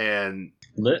field. And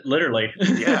literally.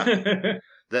 Yeah.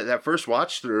 That first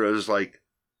watch through, it was like,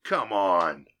 come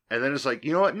on. And then it's like,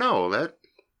 you know what? No, that...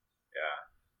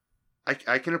 Yeah.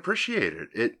 I can appreciate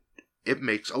it. It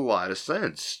makes a lot of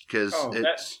sense. Because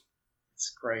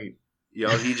it's great. You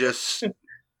know, he just...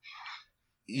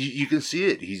 you can see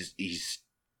it.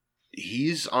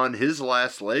 He's on his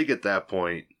last leg at that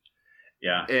point.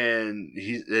 Yeah. And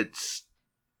it's...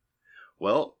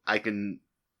 Well, I can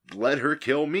let her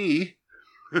kill me.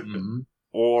 Mm-hmm.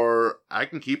 Or I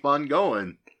can keep on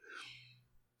going.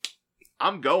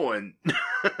 I'm going.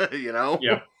 You know?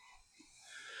 Yeah.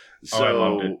 So, I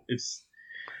loved it.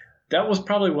 That was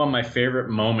probably one of my favorite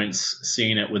moments,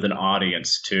 seeing it with an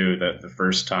audience too. That the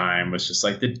first time was just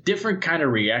like the different kind of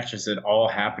reactions that all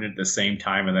happened at the same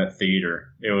time in that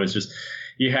theater. It was just,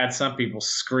 you had some people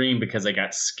scream because they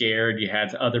got scared. You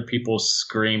had other people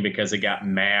scream because they got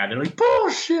mad. They're like,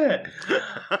 bullshit.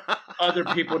 Other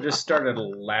people just started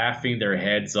laughing their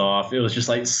heads off. It was just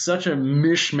like such a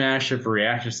mishmash of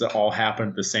reactions that all happened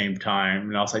at the same time.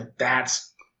 And I was like,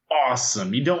 that's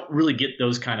awesome. You don't really get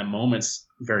those kind of moments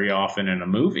very often in a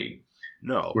movie.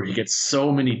 No. Where you get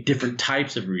so many different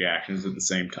types of reactions at the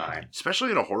same time. Especially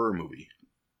in a horror movie.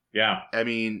 Yeah. I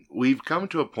mean, we've come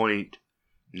to a point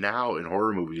now in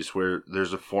horror movies where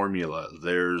there's a formula.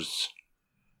 There's,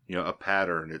 you know, a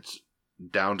pattern. It's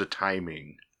down to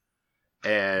timing.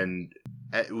 And,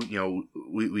 you know,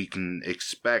 we can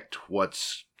expect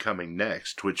what's coming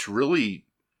next, which really,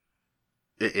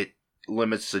 it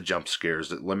limits the jump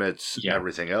scares. It limits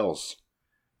everything else.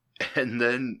 And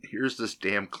then here's this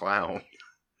damn clown.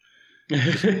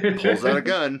 Pulls out a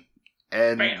gun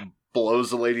and Bam. Blows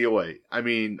the lady away. I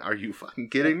mean, are you fucking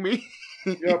kidding me?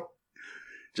 Yep.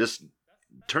 Just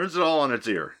turns it all on its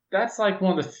ear. That's like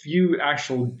one of the few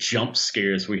actual jump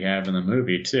scares we have in the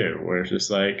movie, too, where it's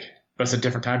just like, but it's a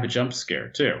different type of jump scare,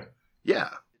 too. Yeah.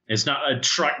 It's not a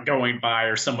truck going by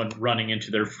or someone running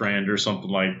into their friend or something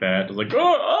like that. It's like,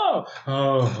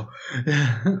 oh.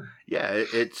 Yeah,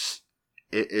 it's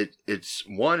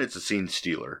one, it's a scene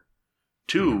stealer.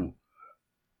 Two,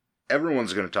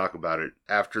 everyone's going to talk about it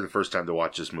after the first time to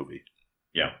watch this movie.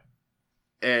 Yeah.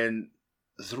 And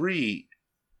three,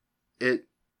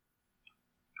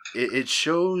 it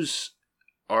shows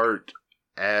art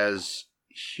as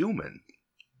human.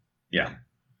 Yeah.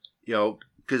 You know,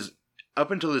 because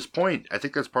up until this point, I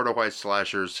think that's part of why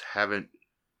slashers haven't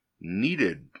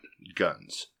needed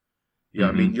guns. Yeah,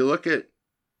 I mean, you look at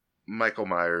Michael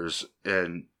Myers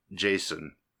and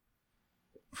Jason.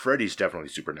 Freddy's definitely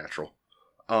supernatural.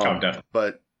 Definitely.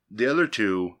 But the other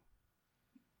two,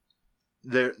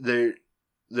 there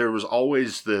was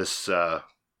always this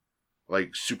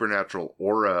like supernatural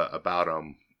aura about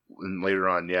them. And later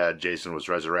on, Jason was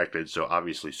resurrected, so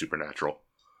obviously supernatural.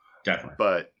 Definitely.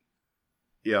 But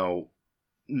you know,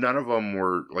 none of them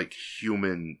were like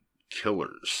human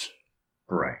killers.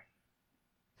 Right.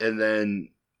 And then,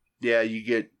 you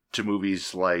get to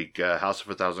movies like House of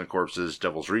a Thousand Corpses,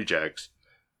 Devil's Rejects.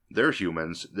 They're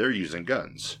humans. They're using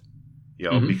guns. You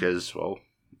know, because, well,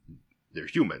 they're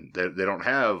human. They don't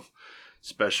have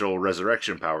special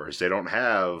resurrection powers. They don't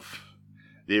have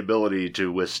the ability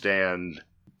to withstand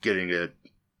getting a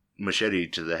machete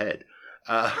to the head.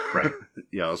 Right.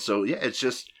 You know, so,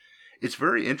 it's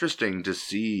very interesting to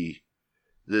see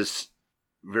this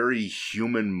very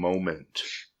human moment.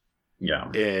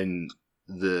 Yeah. In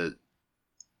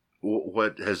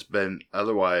what has been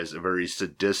otherwise a very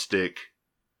sadistic,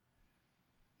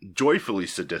 joyfully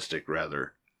sadistic,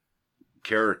 rather,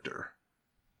 character.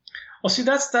 Well, see,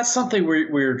 that's something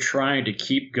we're trying to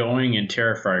keep going in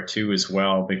Terrifier 2 as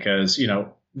well, because, you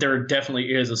know, there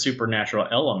definitely is a supernatural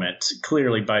element,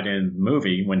 clearly by the end of the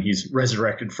movie, when he's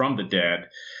resurrected from the dead.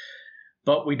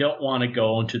 But we don't want to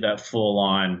go into that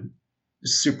full-on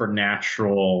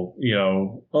supernatural, you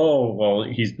know, oh, well,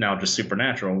 he's now just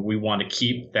supernatural. We want to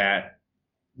keep that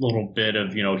little bit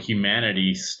of, you know,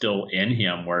 humanity still in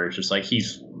him, where it's just like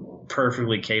he's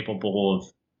perfectly capable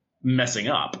of messing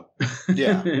up.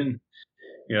 Yeah. And,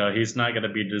 He's not going to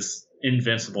be this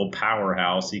invincible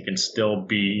powerhouse. He can still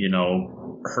be,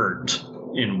 hurt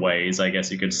in ways, I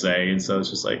guess you could say. And so it's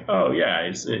just like, oh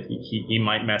yeah, he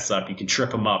might mess up. You can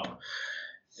trip him up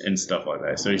and stuff like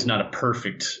that. So he's not a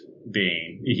perfect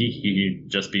being. He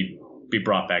just be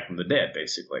brought back from the dead,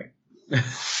 basically.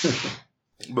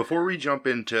 Before we jump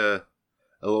into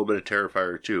a little bit of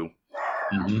Terrifier 2,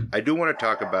 I do want to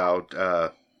talk about...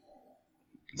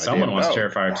 someone wants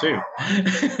Terrifier 2.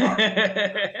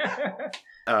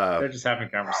 They're just having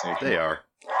a conversation. They are.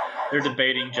 They're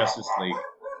debating Justice League.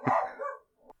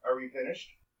 Are we finished?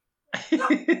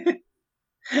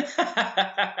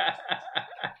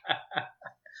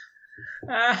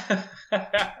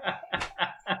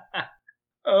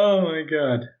 Oh my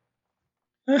god.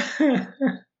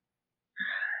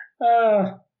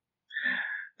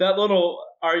 That little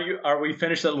are we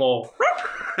finished, that little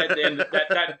at the end,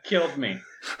 that killed me.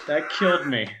 That killed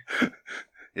me.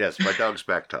 Yes, my dog's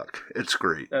back talk. It's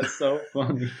great. That's so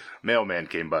funny. Mailman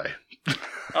came by.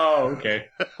 Oh, okay.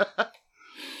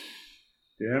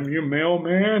 Damn you,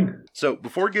 mailman. So,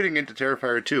 before getting into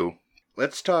Terrifier 2,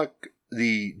 let's talk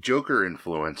the Joker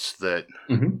influence that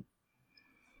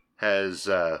has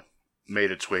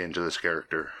made its way into this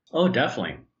character. Oh,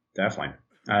 definitely. Definitely.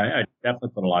 I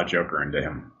definitely put a lot of Joker into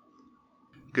him.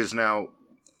 Because now,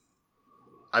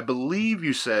 I believe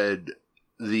you said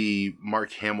the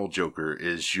Mark Hamill Joker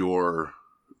is your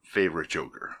favorite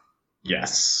Joker.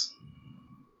 Yes.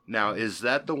 Now, is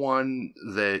that the one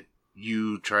that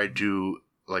you tried to,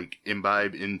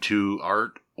 imbibe into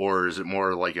art? Or is it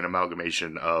more like an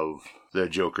amalgamation of the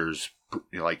Jokers,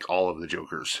 all of the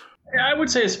Jokers? I would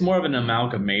say it's more of an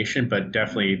amalgamation, but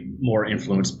definitely more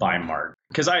influenced by Mark.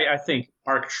 Because I think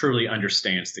Mark truly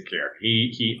understands the character.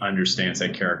 He understands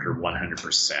that character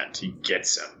 100%. He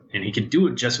gets him. And he can do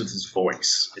it just with his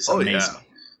voice. It's amazing.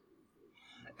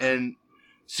 Yeah. And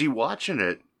see, watching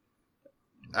it,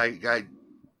 I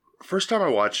first time I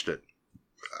watched it,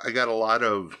 I got a lot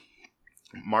of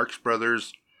Marx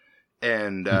Brothers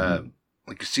and a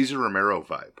Cesar Romero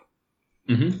vibe.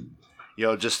 Mm-hmm.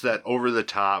 Just that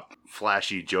over-the-top,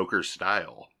 flashy Joker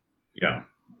style. Yeah.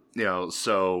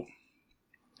 So...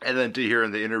 And then to hear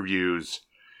in the interviews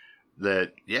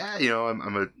that,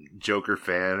 I'm a Joker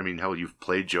fan. I mean, hell, you've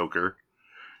played Joker.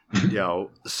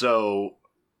 So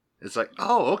it's like,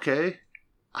 oh, okay.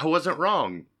 I wasn't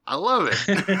wrong. I love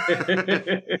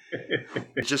it.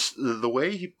 Just the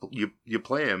way you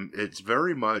play him, it's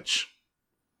very much...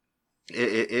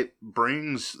 It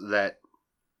brings that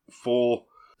full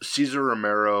Cesar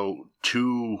Romero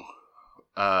to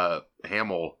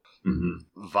Hamill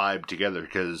vibe together,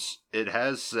 because it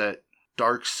has that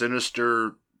dark,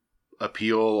 sinister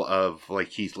appeal of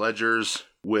Heath Ledger's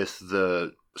with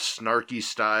the snarky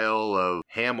style of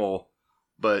Hamill,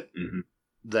 but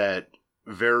that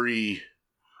very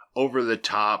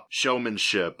over-the-top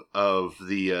showmanship of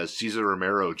the Cesar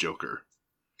Romero Joker.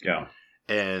 Yeah.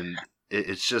 And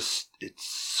it's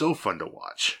so fun to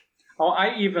watch. Oh,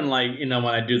 I even when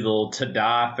I do the little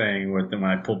ta-da thing with them,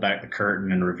 when I pull back the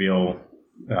curtain and reveal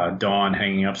Dawn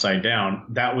hanging upside down,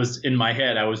 that was in my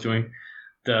head. I was doing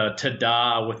the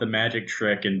ta-da with the magic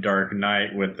trick in Dark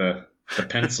Knight with the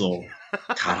pencil.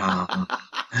 Ta-da.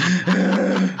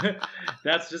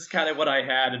 That's just kind of what I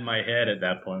had in my head at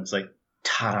that point. It's like,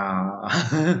 ta-da.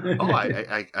 Oh,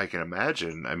 I can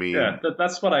imagine. I mean... Yeah,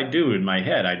 that's what I do in my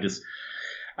head.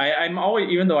 I'm always,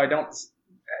 even though I don't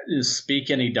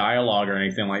speak any dialogue or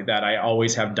anything like that, I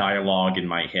always have dialogue in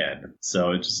my head.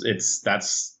 So I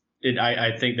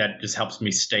think that just helps me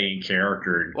stay in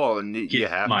character. Well, and you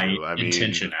have my to. I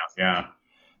intention out. Yeah.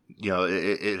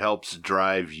 It helps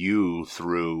drive you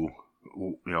through,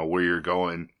 where you're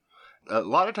going. A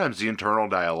lot of times the internal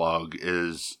dialogue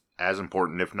is as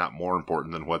important, if not more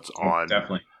important, than what's on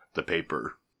the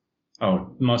paper.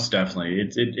 Oh, most definitely.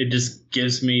 It just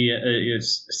gives me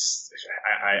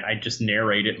I just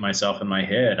narrate it myself in my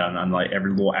head. I'm like, every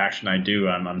little action I do,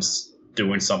 I'm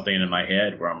doing something in my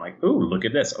head where I'm like, oh, look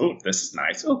at this. Oh, this is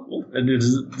nice. Oh, and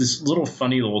there's this little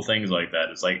funny little things like that.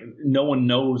 It's like no one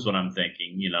knows what I'm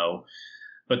thinking,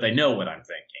 but they know what I'm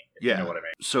thinking. Yeah. You know what I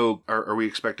mean? So are we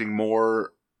expecting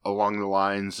more along the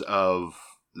lines of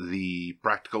the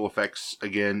practical effects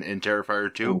again in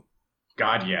Terrifier 2? Oh,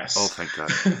 God, yes. Oh, thank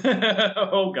God.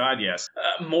 Oh, God, yes.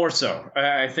 More so.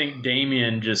 I think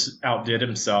Damien just outdid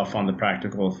himself on the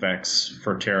practical effects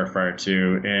for Terrifier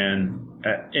 2. And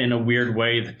in a weird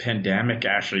way, the pandemic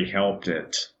actually helped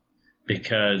it.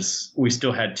 because we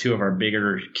still had two of our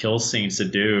bigger kill scenes to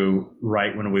do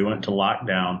right when we went to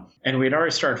lockdown. And we'd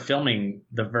already started filming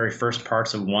the very first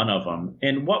parts of one of them.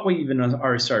 And what we even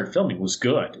already started filming was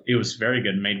good. It was very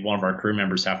good. It made one of our crew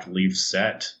members have to leave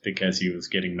set because he was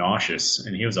getting nauseous.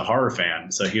 And he was a horror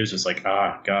fan. So he was just like,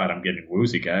 God, I'm getting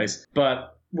woozy, guys.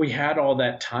 But we had all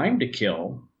that time to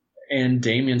kill. And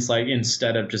Damien's like,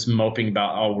 instead of just moping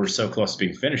about, oh, we're so close to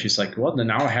being finished, he's like, well, then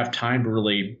now I have time to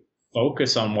really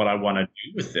focus on what I want to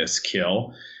do with this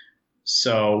kill.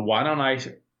 So why don't I,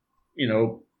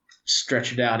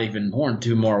 stretch it out even more and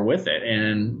do more with it?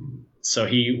 And so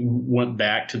he went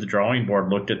back to the drawing board,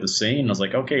 looked at the scene, and was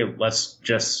like, okay, let's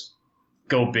just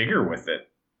go bigger with it.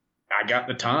 I got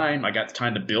the time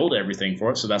to build everything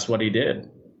for it. So that's what he did.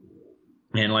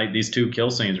 And like these two kill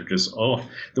scenes are just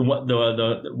the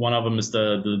one of them is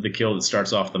the kill that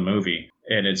starts off the movie,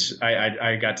 and it's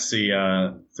I got to see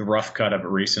the rough cut of it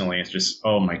recently. It's just,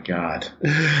 oh my God.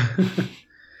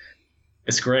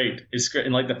 It's great. It's great.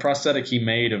 And like the prosthetic he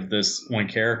made of this one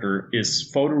character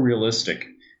is photorealistic.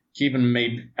 He even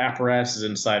made apparatuses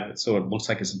inside of it so it looks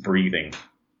like it's breathing.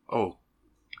 Oh.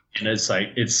 And it's like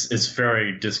it's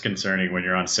very disconcerting when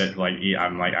you're on set. Like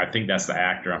I'm like, I think that's the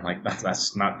actor. I'm like,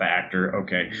 that's not the actor.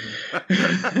 Okay.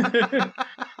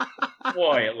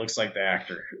 Boy, it looks like the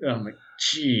actor. I'm like,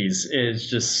 geez, it's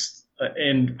just.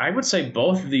 And I would say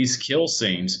both of these kill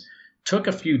scenes took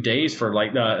a few days for,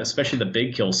 like, especially the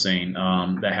big kill scene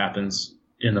that happens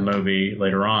in the movie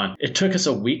later on. It took us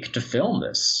a week to film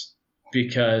this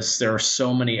because there are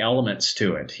so many elements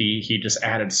to it. He just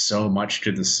added so much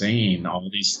to the scene, all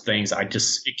these things.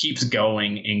 It keeps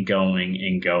going and going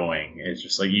and going. It's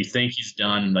just like, you think he's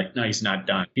done. Like, no, he's not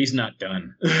done. He's not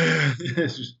done.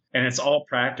 And it's all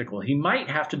practical. He might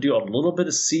have to do a little bit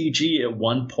of CG at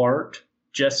one part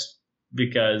just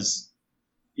because,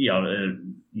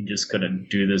 you just couldn't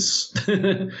do this.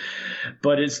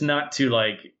 But it's not to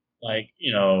like,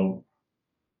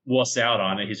 wuss out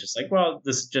on it. He's just like, well,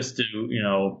 this is just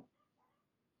to,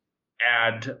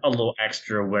 add a little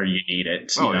extra where you need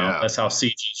it. Yeah. That's how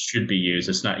CG should be used.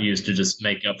 It's not used to just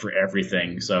make up for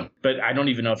everything. So, but I don't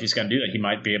even know if he's going to do that. He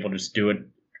might be able to just do it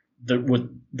with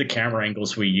the camera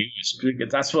angles we use.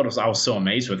 That's what I was so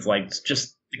amazed with. Like,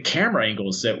 just the camera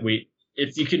angles that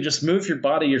if you can just move your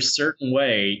body a certain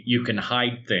way, you can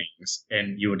hide things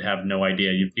and you would have no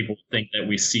idea. People think that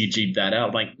we CG'd that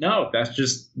out. Like, no, that's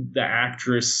just the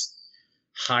actress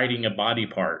hiding a body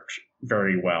part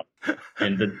very well.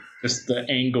 And just the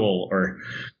angle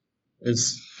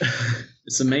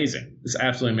it's amazing. It's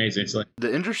absolutely amazing. It's like,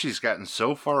 the industry's gotten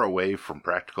so far away from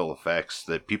practical effects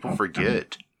that people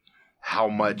forget how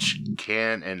much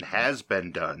can and has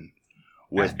been done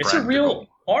with it's practical. A real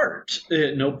art,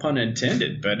 no pun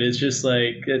intended, but it's just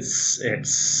like it's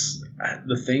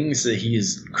the things that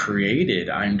he's created.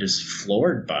 I'm just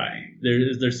floored by.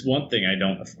 There's one thing I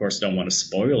don't want to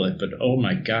spoil it, but oh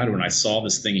my God, when I saw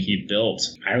this thing he built,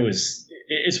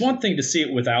 it's one thing to see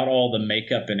it without all the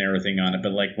makeup and everything on it,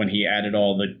 but like when he added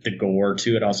all the gore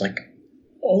to it, I was like,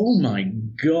 oh my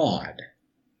God.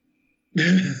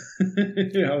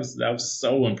 I was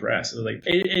so impressed. Like,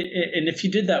 and if you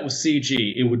did that with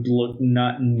CG, it would look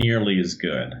not nearly as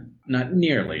good. Not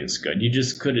nearly as good. You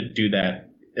just couldn't do that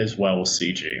as well with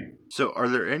CG. So, are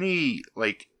there any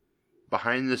like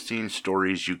behind the scenes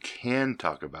stories you can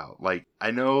talk about? Like,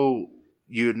 I know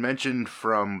you had mentioned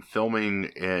from filming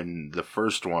in the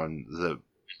first one,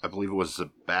 I believe it was the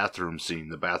bathroom scene.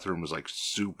 The bathroom was like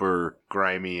super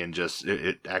grimy and just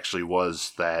it actually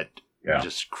was that. Yeah.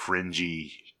 Just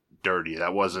cringy, dirty.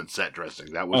 That wasn't set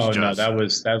dressing. That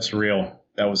was that's real.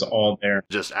 That was all there.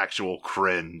 Just actual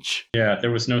cringe. Yeah,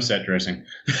 there was no set dressing.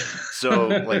 So,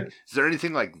 like, is there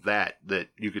anything like that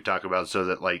you could talk about so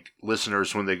that, like,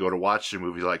 listeners, when they go to watch the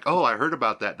movie, like, oh, I heard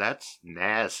about that. That's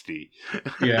nasty.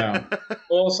 Yeah.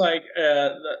 Well, it's like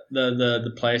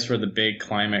the place where the big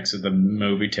climax of the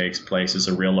movie takes place is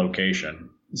a real location.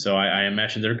 So I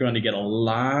imagine they're going to get a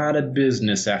lot of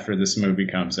business after this movie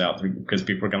comes out because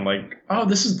people are going to like, oh,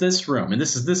 this is this room, and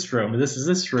this is this room, and this is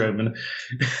this room. And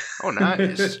oh,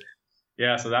 nice.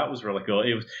 Yeah, so that was really cool.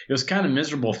 It was kind of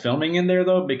miserable filming in there,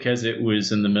 though, because it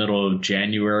was in the middle of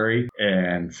January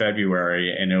and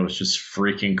February, and it was just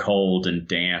freaking cold and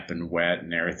damp and wet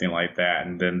and everything like that.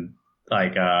 And then,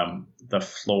 like, the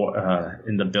floor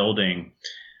in the building,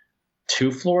 2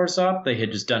 floors up, they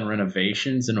had just done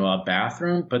renovations into a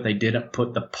bathroom, but they didn't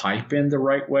put the pipe in the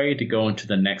right way to go into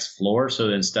the next floor. So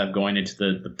instead of going into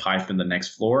the pipe in the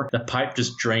next floor, the pipe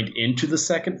just drained into the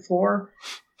second floor.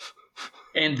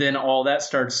 And then all that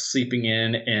started seeping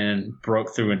in and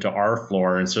broke through into our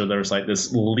floor. And so there was like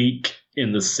this leak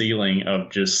in the ceiling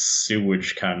of just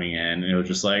sewage coming in. And it was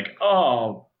just like,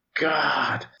 oh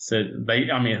God. So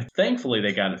thankfully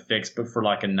they got it fixed, but for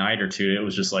like a night or two, it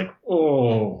was just like,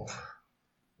 oh.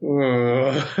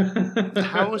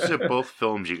 How is it both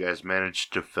films you guys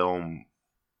managed to film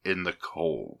in the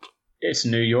cold? It's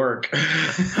New York.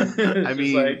 I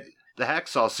mean, the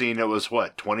hacksaw scene, it was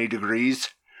what, 20 degrees?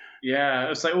 Yeah,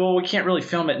 it's like, well, we can't really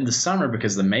film it in the summer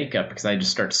because of the makeup, because I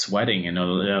just start sweating.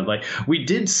 Like we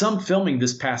did some filming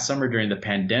this past summer during the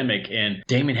pandemic, and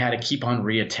Damon had to keep on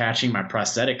reattaching my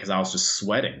prosthetic because I was just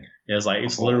sweating. It was like,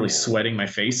 it's literally sweating my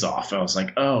face off. I was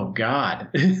like, oh God.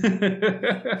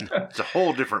 It's a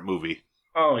whole different movie.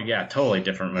 Oh yeah, totally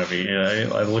different movie.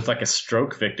 I looked like a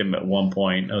stroke victim at one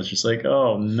point. I was just like,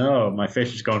 oh no, my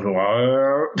face is going to.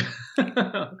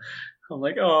 I'm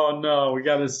like, oh no, we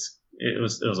got this. It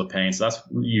was a pain. So that's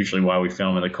usually why we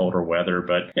film in the colder weather.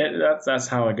 But that's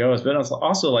how it goes. But it's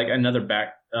also like another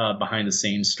behind the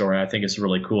scenes story. I think it's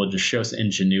really cool. It just shows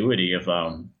ingenuity of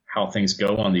how things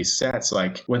go on these sets.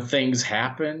 Like when things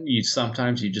happen,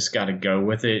 sometimes you just got to go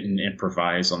with it and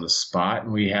improvise on the spot.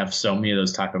 And we have so many of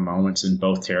those type of moments in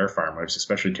both Terrifier movies,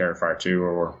 especially Terrifier 2,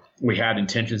 where we had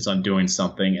intentions on doing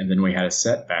something and then we had a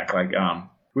setback. Like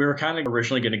we were kind of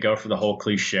originally going to go for the whole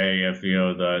cliche of,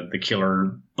 the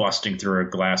killer busting through a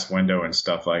glass window and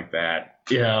stuff like that.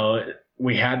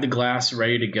 We had the glass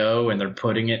ready to go and they're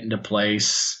putting it into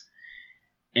place.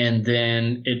 And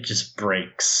then it just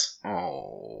breaks.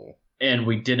 Oh. And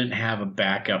we didn't have a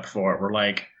backup for it. We're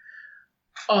like,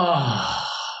 oh,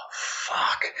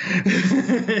 fuck.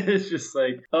 It's just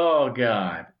like, oh,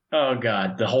 God. Oh,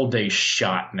 God. The whole day's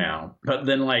shot now. But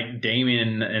then, like,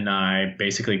 Damien and I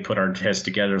basically put our heads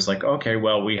together. It's like, okay,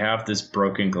 well, we have this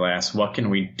broken glass. What can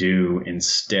we do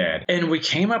instead? And we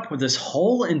came up with this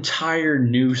whole entire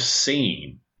new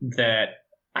scene that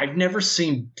I've never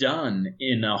seen done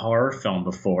in a horror film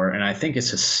before, and I think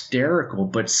it's hysterical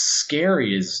but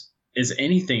scary as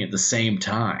anything at the same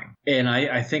time. And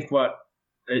I think what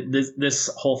this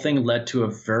whole thing led to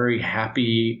a very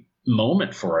happy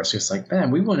moment for us. It's like,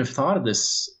 man, we wouldn't have thought of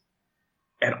this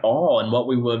at all, and what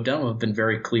we would have done would have been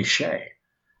very cliche.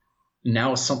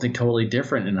 Now it's something totally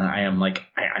different, and I am like,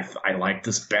 I like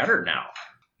this better now.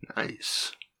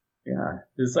 Nice. Yeah,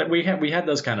 it's like we had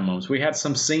those kind of moments. We had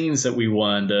some scenes that we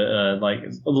wanted to, like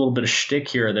a little bit of shtick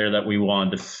here or there that we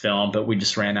wanted to film, but we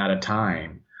just ran out of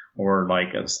time. Or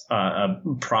like a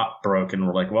prop broke and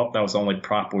we're like, well, that was the only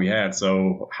prop we had,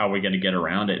 so how are we going to get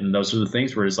around it? And those are the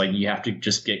things where it's like you have to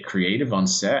just get creative on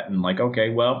set and like,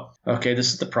 okay,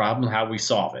 this is the problem, how we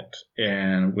solve it.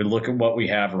 And we look at what we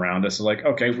have around us and like,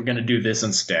 okay, we're going to do this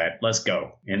instead. Let's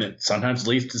go. And it sometimes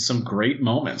leads to some great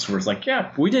moments where it's like,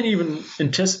 yeah, we didn't even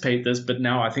anticipate this, but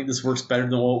now I think this works better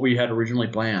than what we had originally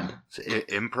planned. So,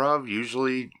 improv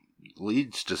usually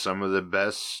leads to some of the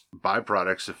best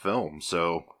byproducts of film.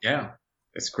 So yeah,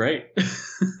 it's great.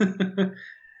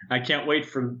 I can't wait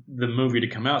for the movie to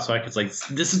come out so I could like,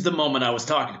 this is the moment I was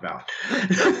talking about.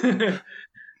 It's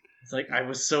like I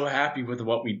was so happy with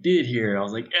what we did here. I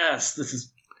was like, yes, this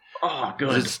is good.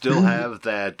 Does it still have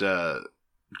that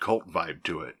cult vibe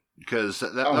to it? Because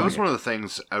that was one of the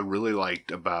things I really liked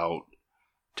about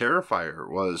Terrifier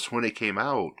was when it came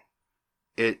out,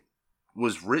 it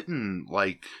was written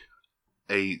like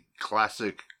a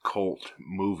classic cult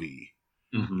movie.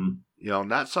 Mm-hmm.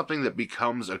 Not something that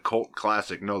becomes a cult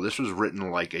classic. No, this was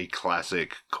written like a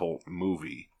classic cult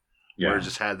movie. Yeah. Where it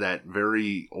just had that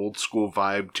very old school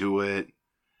vibe to it.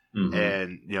 Mm-hmm.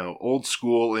 And, old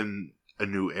school in a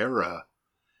new era.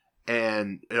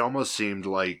 And it almost seemed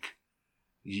like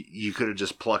you could have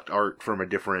just plucked Art from a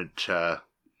different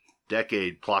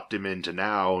decade, plopped him into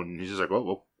now, and he's just like,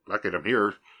 well, fuck it, I'm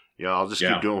here. I'll just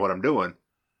keep doing what I'm doing.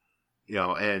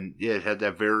 And it had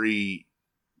that very,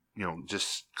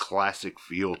 just classic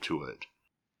feel to it.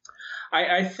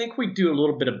 I think we do a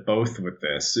little bit of both with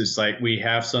this. It's like we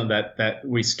have some that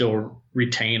we still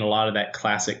retain a lot of that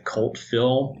classic cult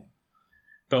feel,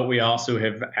 but we also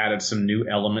have added some new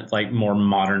elements, like more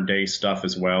modern day stuff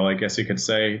as well, I guess you could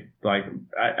say. Like,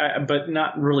 but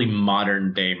not really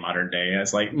modern day.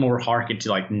 It's like more harken to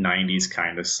like 90s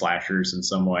kind of slashers in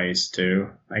some ways too,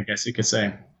 I guess you could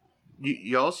say.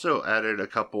 You also added a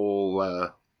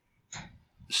couple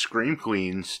scream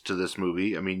queens to this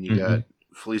movie. I mean, you got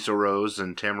Felissa Rose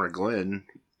and Tamara Glenn.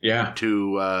 Yeah.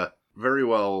 Two very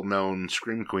well-known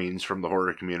scream queens from the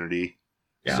horror community.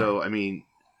 Yeah. So, I mean,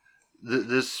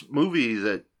 this movie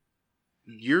that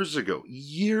years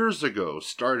ago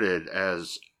started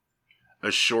as a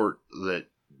short that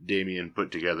Damien put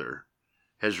together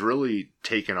has really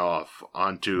taken off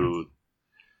onto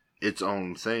its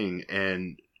own thing,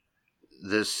 and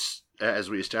this as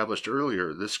we established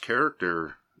earlier, this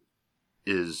character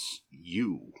is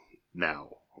you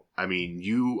now. I mean,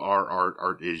 you are art,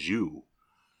 art is you.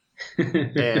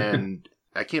 And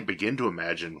I can't begin to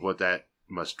imagine what that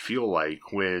must feel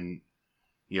like when,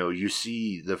 you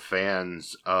see the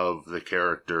fans of the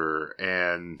character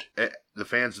and the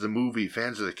fans of the movie,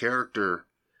 fans of the character,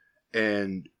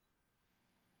 and,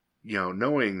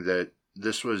 knowing that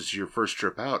this was your first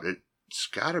trip out, it's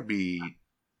got to be,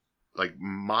 like,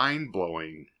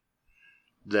 mind-blowing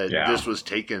that this was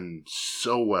taken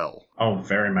so well. Oh,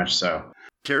 very much so.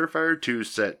 Terrifier 2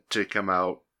 set to come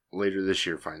out later this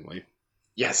year, finally.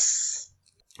 Yes.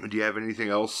 Do you have anything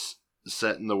else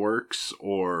set in the works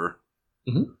or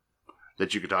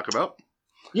that you could talk about?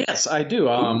 Yes, I do.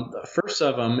 The first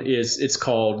of them it's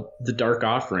called The Dark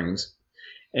Offerings,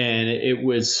 and it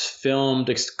was filmed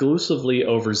exclusively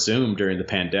over Zoom during the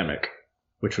pandemic,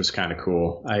 which was kind of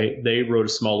cool. They wrote a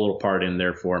small little part in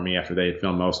there for me after they had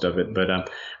filmed most of it, but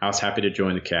I was happy to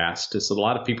join the cast. There's a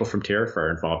lot of people from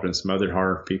Terrifier involved and some other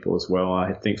horror people as well.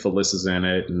 I think Felissa's in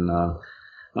it, and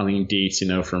Eileen Dietz,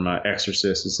 from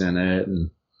Exorcist, is in it,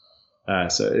 and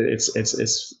so it's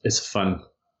a fun,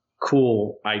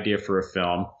 cool idea for a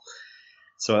film.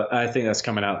 So I think that's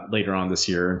coming out later on this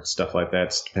year and stuff like that.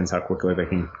 It depends how quickly they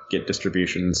can get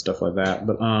distribution and stuff like that.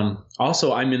 But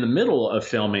also, I'm in the middle of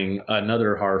filming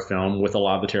another horror film with a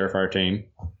lot of the Terrifier team.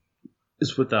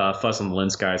 It's with Fuss and the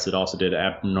Lens guys that also did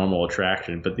Abnormal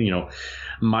Attraction. But,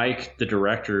 Mike, the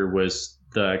director, was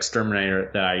the exterminator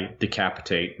that I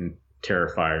decapitate in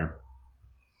Terrifier.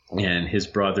 And his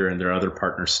brother and their other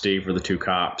partner, Steve, are the two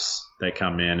cops that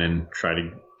come in and try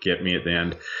to get me at the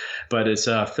end. But it's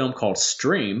a film called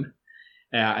Stream.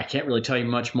 I can't really tell you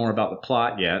much more about the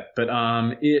plot yet, but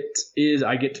it is,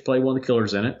 I get to play one of the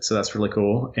killers in it, so that's really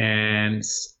cool. And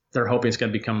they're hoping it's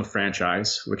going to become a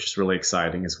franchise, which is really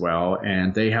exciting as well.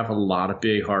 And they have a lot of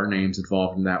big horror names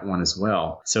involved in that one as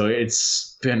well. So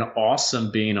it's been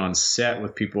awesome being on set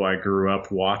with people I grew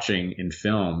up watching in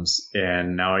films,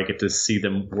 and now I get to see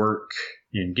them work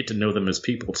and get to know them as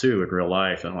people too in real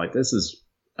life. And I'm like, this is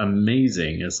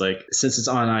amazing. It's like, since it's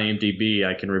on IMDb,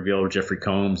 I can reveal Jeffrey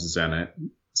Combs is in it.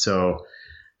 So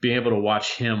being able to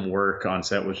watch him work on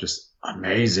set was just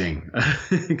amazing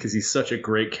because he's such a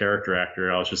great character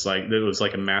actor. I was just like, it was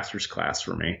like a master's class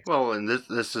for me. Well, and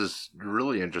this is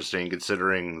really interesting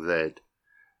considering that,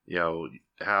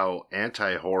 how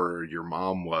anti-horror your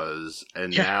mom was,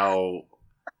 and now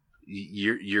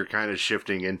you're kind of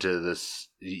shifting into this.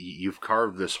 You've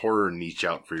carved this horror niche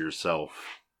out for yourself.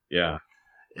 Yeah.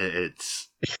 It's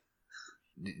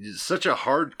such a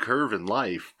hard curve in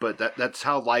life, but that's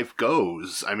how life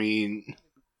goes. I mean,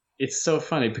 it's so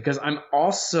funny because I'm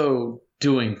also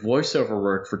doing voiceover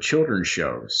work for children's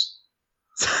shows.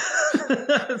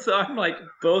 So I'm like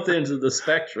both ends of the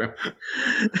spectrum.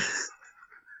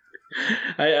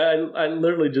 I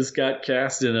literally just got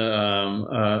cast in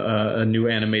a new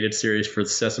animated series for the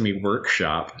Sesame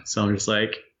Workshop. So I'm just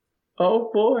like,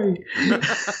 oh boy.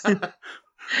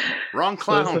 Wrong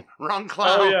clown. Wrong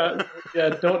clown. Oh yeah.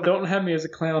 Don't have me as a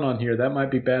clown on here. That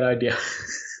might be a bad idea.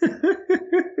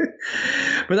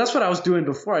 But that's what I was doing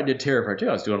before I did Terrifier 2.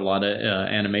 I was doing a lot of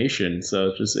animation,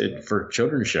 so it's just for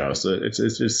children's shows. So it's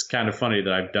just kind of funny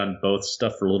that I've done both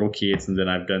stuff for little kids, and then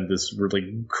I've done this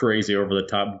really crazy, over the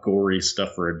top, gory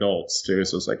stuff for adults too.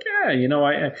 So it's like,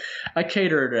 I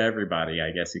cater to everybody,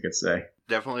 I guess you could say.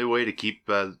 Definitely a way to keep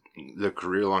the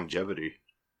career longevity.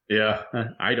 Yeah,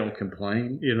 I don't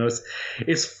complain.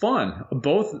 It's fun.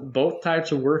 Both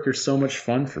types of work are so much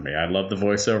fun for me. I love the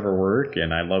voiceover work,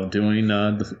 and I love doing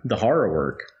the horror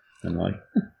work. And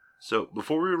so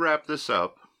before we wrap this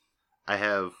up, I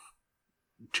have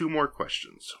two more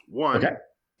questions. One,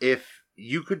 if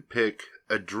you could pick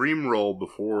a dream role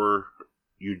before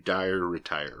you die or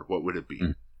retire, what would it be?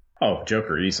 Oh,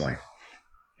 Joker, easily.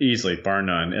 Easily, bar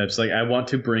none. It's like, I want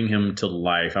to bring him to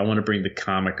life. I want to bring the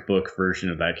comic book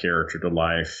version of that character to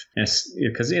life. And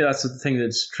because that's the thing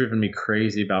that's driven me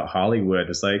crazy about Hollywood.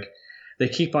 It's like they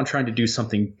keep on trying to do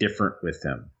something different with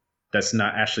him that's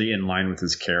not actually in line with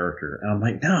his character. And I'm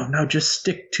like, no, just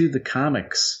stick to the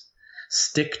comics.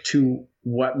 Stick to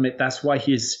that's why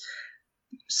he's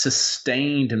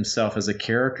sustained himself as a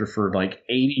character for like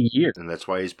 80 years. And that's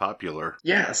why he's popular.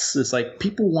 Yes. It's like,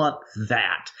 people want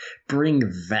that. Bring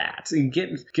that.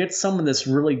 Get someone that's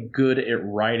really good at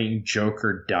writing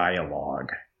Joker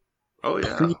dialogue. Oh,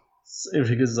 yeah. Please.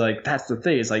 Because that's the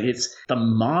thing. It's like, it's the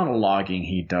monologuing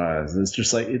he does. It's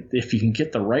just like, if you can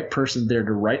get the right person there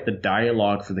to write the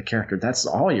dialogue for the character, that's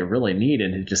all you really need.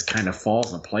 And it just kind of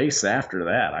falls in place after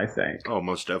that, I think. Oh,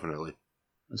 most definitely.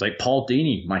 It's like Paul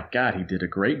Dini. My God, he did a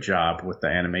great job with the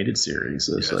animated series.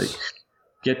 It's like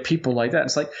get people like that.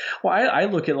 It's like, well, I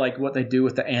look at like what they do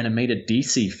with the animated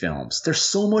DC films. They're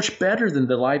so much better than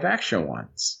the live action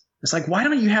ones. It's like, why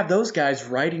don't you have those guys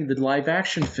writing the live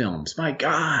action films? My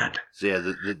God. So yeah,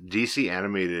 the DC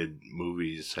animated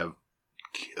movies have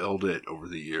killed it over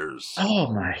the years.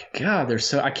 Oh my God, they're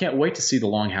so. I can't wait to see The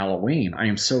Long Halloween. I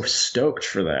am so stoked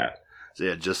for that. So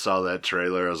yeah, just saw that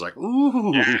trailer. I was like,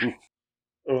 ooh. Yeah.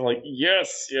 I was like,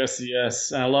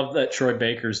 yes. And I love that Troy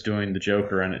Baker's doing the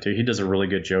Joker in it too. He does a really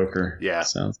good Joker. Yeah.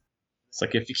 So it's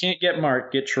like, if you can't get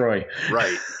Mark, get Troy.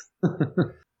 Right.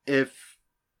 If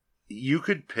you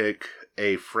could pick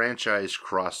a franchise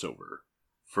crossover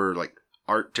for like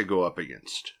art to go up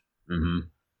against, who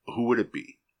would it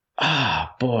be?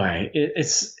 Ah, boy,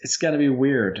 it's gonna be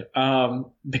weird.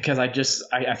 Because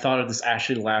I thought of this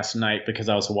actually last night because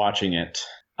I was watching it.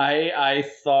 I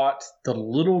thought the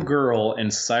little girl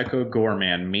in Psycho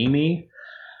Goreman, Mimi.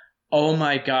 Oh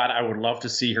my God, I would love to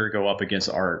see her go up against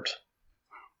Art.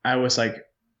 I was like,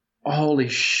 holy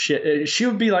shit! She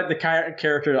would be like the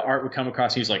character that Art would come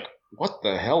across. He's like, what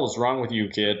the hell is wrong with you,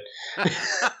 kid?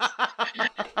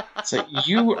 It's like,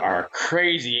 you are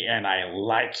crazy and I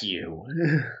like you.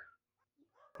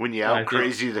 When you out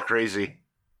crazy the crazy.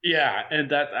 Yeah,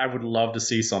 and that I would love to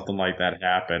see something like that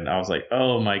happen. I was like,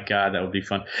 oh my God, that would be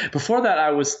fun. Before that, I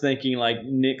was thinking like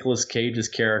Nicolas Cage's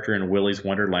character in Willy's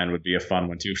Wonderland would be a fun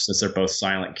one too, since they're both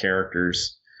silent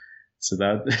characters. So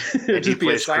that and he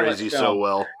plays crazy film. So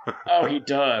well. Oh, he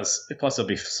does. Plus, it'll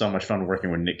be so much fun working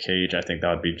with Nick Cage. I think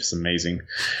that would be just amazing.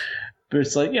 But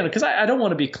it's like, because I don't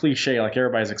want to be cliche, like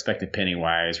everybody's expecting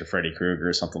Pennywise or Freddy Krueger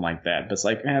or something like that. But it's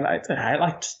like, man, I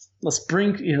like, let's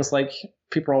bring, it's like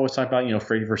people are always talking about,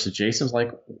 Freddy versus Jason. It's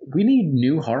like, we need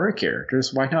new horror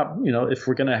characters. Why not, if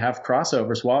we're going to have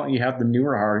crossovers, why don't you have the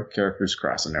newer horror characters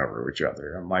crossing over with each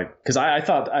other? I'm like, because I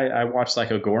thought, I watched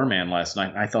Psycho Goreman last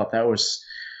night, and I thought that was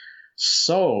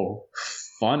so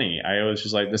funny. I was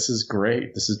just like, this is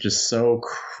great. This is just so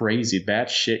crazy,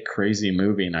 batshit crazy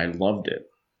movie, and I loved it.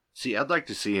 See, I'd like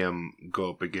to see him go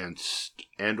up against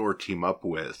and or team up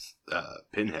with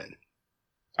Pinhead.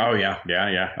 Oh yeah.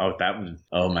 Oh, that one.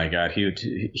 Oh my God, he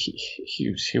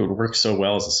would work so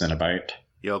well as a Cenobite.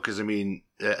 Because I mean,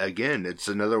 again, it's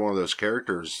another one of those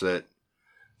characters that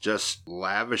just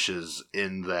lavishes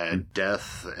in that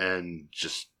death and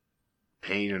just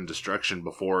pain and destruction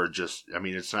before just. I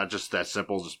mean, it's not just that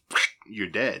simple. Just you're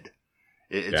dead.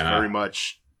 It's very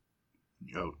much,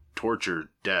 torture,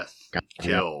 death,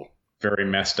 kill. Very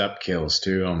messed up kills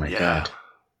too. Oh my God.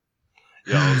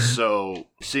 So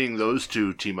seeing those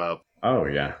two team up. Oh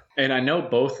yeah. And I know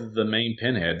both of the main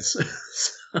Pinheads.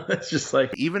 So it's just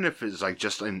like, even if it's like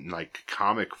just in like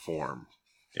comic form.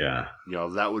 Yeah.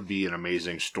 That would be an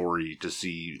amazing story to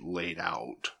see laid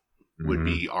out. Would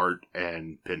be Art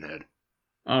and Pinhead.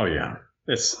 Oh yeah.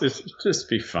 It's just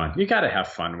be fun. You got to have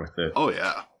fun with it. Oh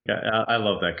yeah. Yeah, I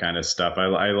love that kind of stuff.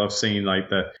 I love seeing like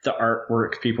the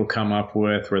artwork people come up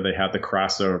with where they have the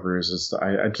crossovers.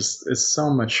 It's so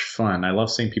much fun. I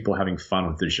love seeing people having fun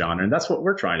with the genre, and that's what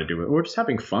we're trying to do. We're just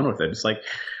having fun with it. It's like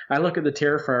I look at the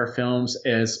Terrifier films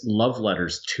as love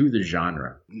letters to the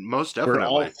genre. Most definitely, we're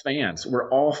all fans.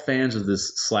 We're all fans of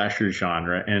this slasher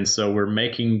genre, and so we're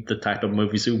making the type of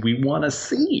movies that we want to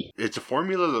see. It's a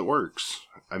formula that works.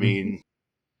 I mean.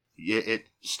 It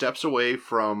steps away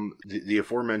from the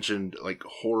aforementioned like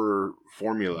horror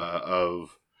formula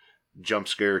of jump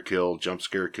scare kill, jump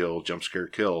scare kill, jump scare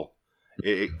kill.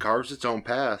 It carves its own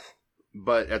path,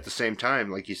 but at the same time,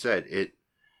 like you said, it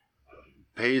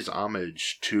pays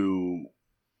homage to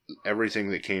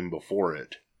everything that came before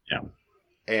it. Yeah,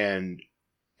 and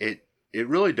it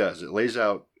really does. It lays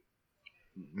out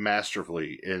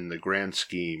masterfully in the grand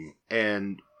scheme.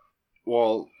 And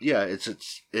well, yeah, it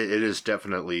is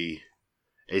definitely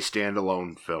a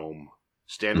standalone film,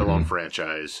 standalone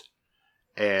franchise,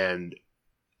 and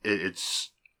it's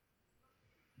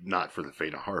not for the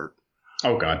faint of heart.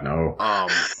 Oh God, no.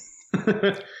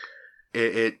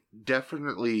 It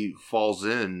definitely falls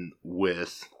in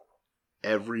with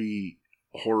every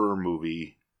horror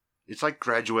movie. It's like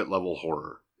graduate level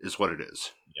horror is what it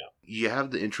is. Yeah. You have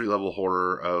the entry level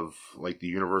horror of like the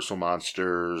Universal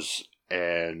monsters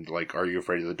and like Are You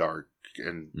Afraid of the Dark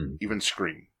and even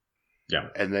Scream. Yeah.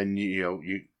 And then you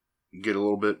get a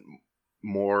little bit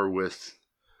more with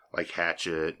like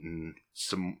Hatchet and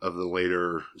some of the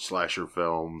later slasher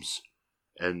films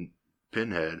and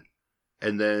Pinhead.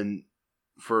 And then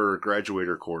for a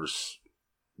graduator course,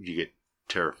 you get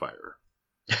Terrifier.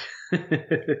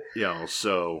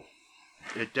 So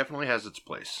it definitely has its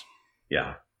place.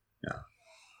 Yeah.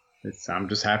 I'm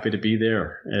just happy to be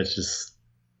there. It's just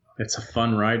it's a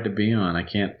fun ride to be on. I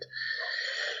can't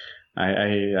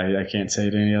say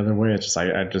it any other way.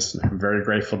 I'm very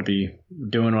grateful to be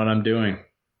doing what I'm doing.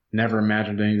 Never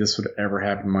imagined any of this would ever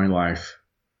happen in my life.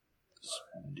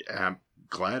 I'm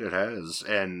glad it has,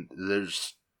 and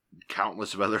there's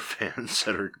countless of other fans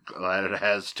that are glad it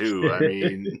has too. I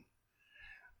mean,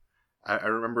 I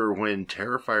remember when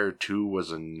Terrifier 2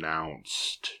 was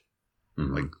announced,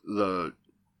 like the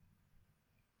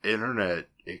internet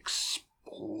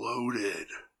exploded.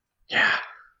 Yeah.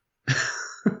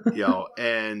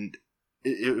 And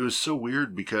it was so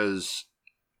weird because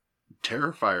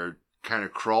Terrifier kind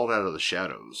of crawled out of the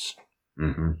shadows.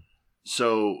 Mm-hmm.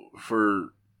 So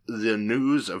for the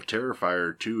news of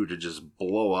Terrifier 2 to just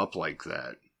blow up like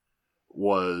that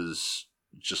was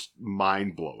just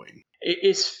mind-blowing.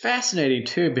 It's fascinating,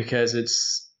 too,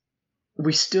 because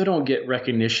we still don't get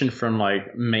recognition from,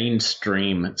 like,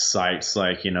 mainstream sites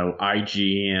like,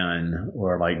 IGN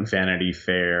or, like, Vanity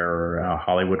Fair or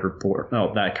Hollywood Report,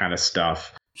 that kind of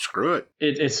stuff. Screw it.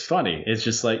 It's funny. It's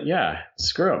just like, yeah,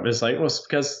 screw them. It's like, well, it's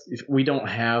because we don't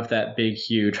have that big,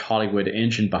 huge Hollywood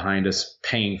engine behind us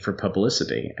paying for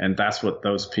publicity. And that's what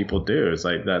those people do. It's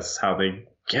like, that's how they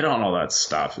get on all that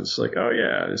stuff. It's like, oh,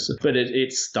 yeah. But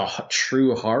it's the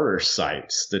true horror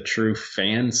sites, the true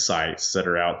fan sites that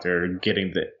are out there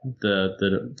getting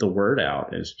the word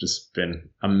out. It's just been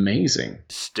amazing.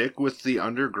 Stick with the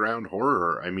underground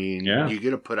horror. I mean, you get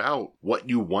to put out what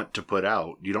you want to put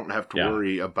out. You don't have to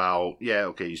worry about,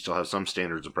 you still have some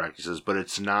standards and practices, but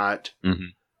it's not... Mm-hmm.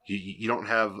 You don't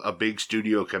have a big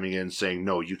studio coming in saying,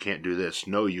 no, you can't do this.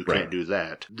 No, you can't do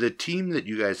that. The team that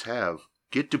you guys have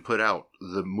get to put out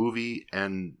the movie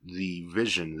and the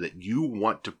vision that you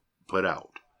want to put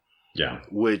out. Yeah.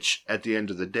 Which, at the end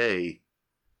of the day,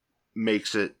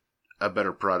 makes it a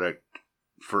better product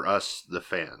for us, the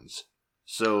fans.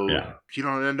 So, if you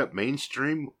don't end up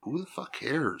mainstream, who the fuck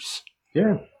cares?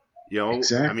 Yeah.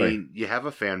 Exactly. I mean, you have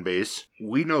a fan base.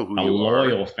 We know who you are.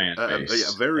 A loyal fan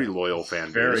base. A very loyal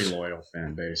fan base. Very loyal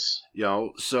fan base.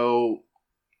 So,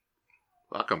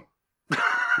 fuck them.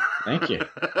 Thank you.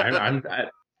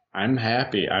 I'm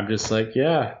happy. I'm just like,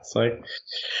 yeah. It's like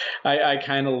I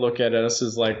kind of look at us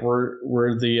as like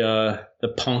we're the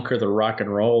punk or the rock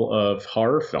and roll of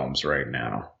horror films right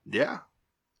now. Yeah.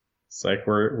 It's like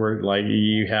we're like,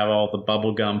 you have all the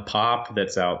bubblegum pop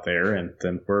that's out there, and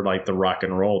then we're like the rock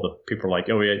and roll. The people are like,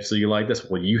 oh yeah, so you like this?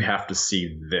 Well, you have to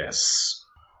see this.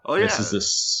 Oh yeah, this is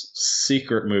this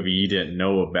secret movie you didn't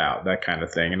know about, that kind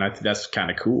of thing, and I think that's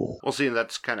kind of cool. Well, see,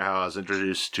 that's kind of how I was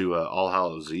introduced to All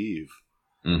Hallows Eve.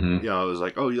 Mm-hmm. I was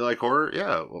like, oh, you like horror?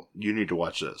 Yeah, well, you need to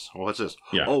watch this. Well, what's this?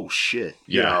 Yeah. Oh shit,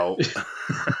 Yeah.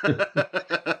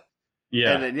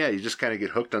 Yeah, and then you just kind of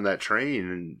get hooked on that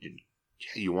train, and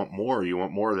you want more. You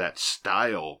want more of that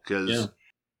style because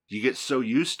you get so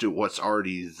used to what's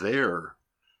already there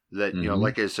that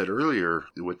like I said earlier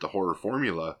with the horror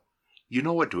formula. You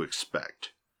know what to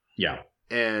expect. Yeah.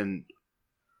 And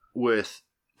with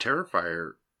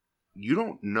Terrifier, you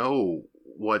don't know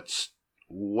what's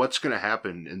going to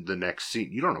happen in the next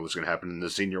scene. You don't know what's going to happen in the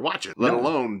scene you're watching, let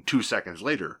alone 2 seconds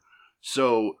later.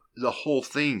 So the whole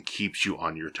thing keeps you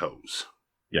on your toes.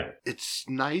 Yeah. It's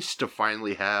nice to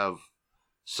finally have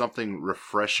something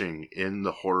refreshing in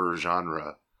the horror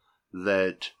genre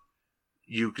that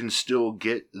you can still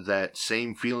get that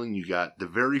same feeling you got the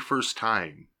very first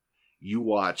time you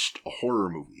watched a horror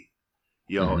movie,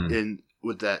 and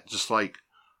with that just like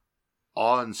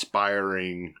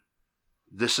awe-inspiring,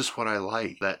 this is what I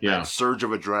like, that surge of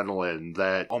adrenaline,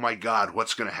 that, oh my God,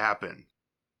 what's going to happen?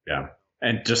 Yeah.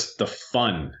 And just the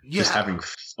fun, just having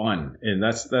fun. And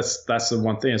that's the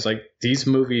one thing. It's like, these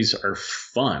movies are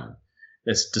fun.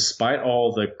 It's despite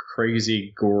all the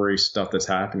crazy, gory stuff that's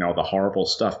happening, all the horrible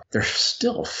stuff, they're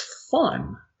still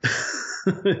fun.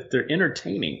 They're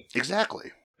entertaining.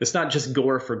 Exactly. It's not just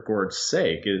gore for gore's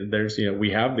sake. There's,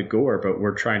 we have the gore, but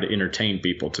we're trying to entertain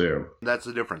people too. That's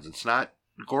the difference. It's not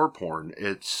gore porn.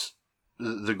 It's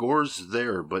the gore's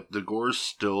there, but the gore's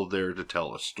still there to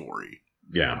tell a story.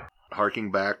 Yeah.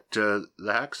 Harking back to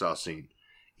the hacksaw scene,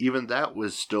 even that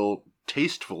was still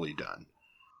tastefully done.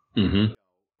 Mm-hmm.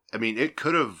 I mean, it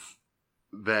could have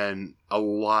been a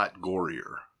lot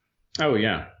gorier. Oh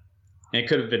yeah, and it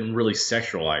could have been really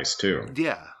sexualized too.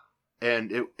 Yeah.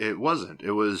 And it wasn't.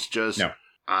 It was just,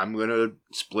 I'm going to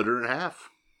split her in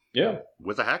half. Yeah.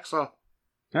 With a hacksaw.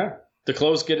 Yeah. The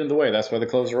clothes get in the way. That's why the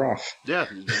clothes are off. Yeah.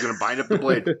 He's going to bind up the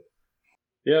blade.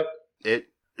 Yep. It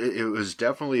was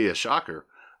definitely a shocker.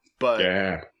 But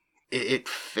yeah, it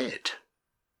fit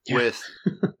with,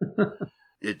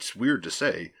 it's weird to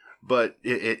say, but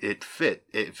it fit.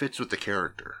 It fits with the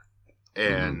character.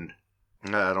 And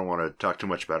I don't want to talk too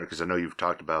much about it because I know you've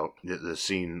talked about the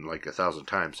scene like 1,000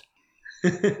 times.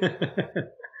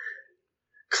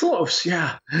 Close,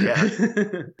 yeah. Yeah.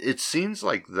 It's scenes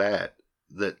like that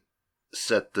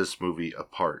set this movie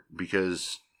apart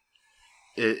because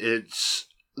it's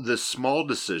the small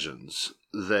decisions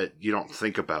that you don't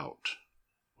think about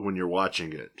when you're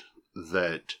watching it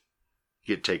that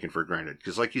get taken for granted.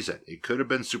 Because like you said, it could have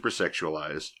been super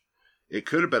sexualized. It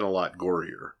could have been a lot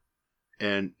gorier.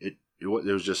 And it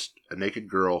was just a naked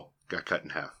girl got cut in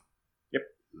half. Yep.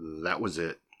 That was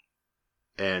it.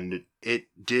 And it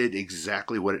did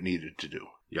exactly what it needed to do.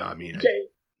 Yeah, I mean,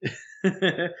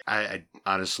 okay. I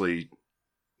honestly,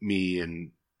 me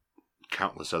and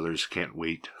countless others can't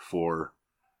wait for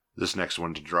this next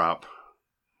one to drop.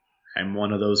 I'm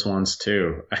one of those ones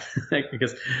too,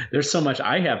 because there's so much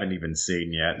I haven't even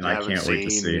seen yet, and I can't wait to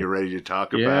see. You're ready to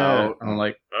talk yeah, about. I'm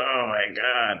like, oh my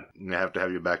god! I'm gonna have to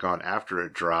have you back on after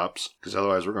it drops, because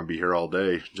otherwise we're gonna be here all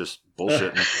day just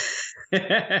bullshitting.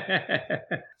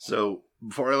 So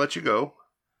before I let you go,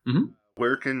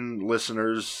 where can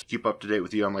listeners keep up to date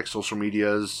with you on like social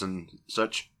medias and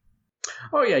such?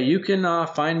 Oh, yeah. You can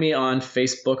find me on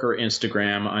Facebook or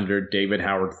Instagram under David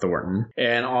Howard Thornton.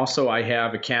 And also I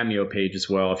have a Cameo page as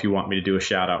well if you want me to do a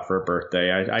shout out for a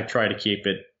birthday. I try to keep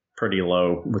it pretty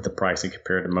low with the pricing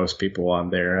compared to most people on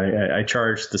there. I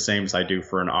charge the same as I do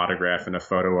for an autograph and a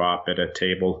photo op at a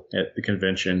table at the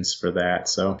conventions for that.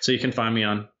 So you can find me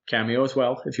on Cameo as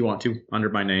well if you want to under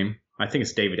my name. I think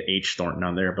it's David H. Thornton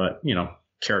on there, but,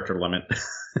 character limit.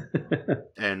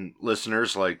 And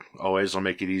listeners, like always, I'll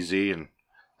make it easy and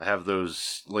I have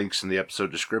those links in the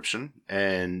episode description.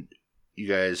 And you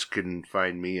guys can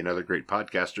find me and other great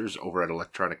podcasters over at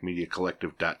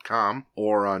electronicmediacollective.com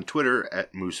or on Twitter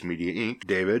at Moose Media Inc.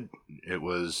 David, it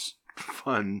was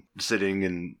fun sitting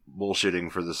and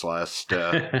bullshitting for this last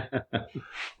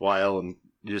while and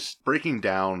just breaking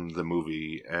down the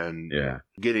movie and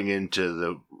getting into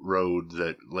the road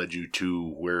that led you to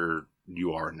where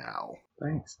you are now.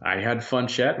 Thanks. I had fun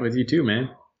chatting with you too, man.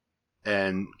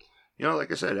 And,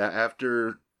 like I said,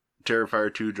 after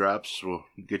Terrifier 2 drops, we'll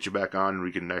get you back on and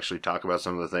we can actually talk about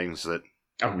some of the things that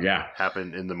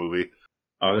happened in the movie.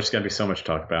 Oh, there's going to be so much to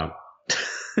talk about.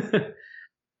 There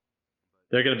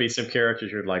are going to be some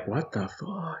characters you're like, what the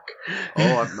fuck?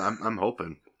 Oh, I'm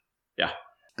hoping. Yeah.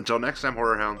 Until next time,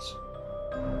 Horror Hounds,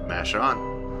 mash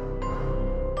on.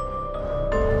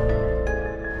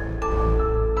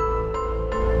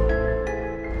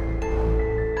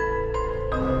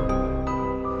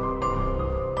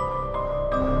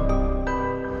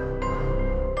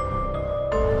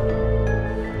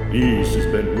 This has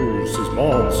been Moose's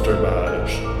Monster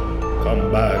Mash.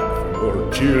 Come back for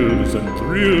more chills and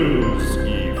thrills if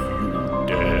you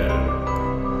dare.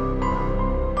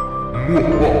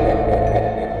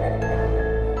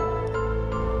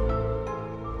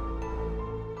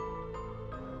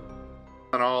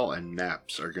 And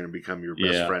naps are going to become your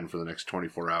best friend for the next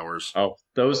 24 hours. Oh,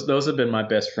 those have been my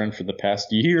best friend for the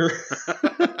past year.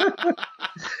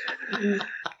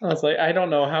 I was like, I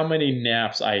don't know how many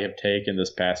naps I have taken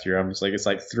this past year. I'm just like, it's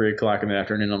like 3:00 in the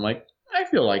afternoon. I'm like, I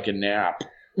feel like a nap.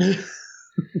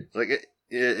 Like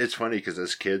it's funny because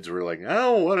as kids we're like, I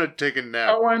don't want to take a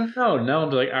nap. Oh, I know. Now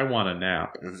I'm like, I want a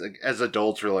nap. And like, as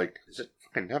adults we're like, is it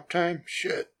fucking nap time?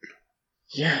 Shit.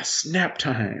 Yes, nap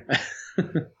time.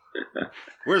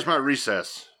 Where's my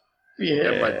recess?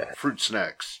 Yeah. My fruit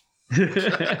snacks.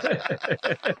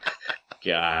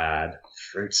 God,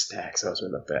 fruit snacks, those are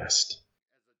the best.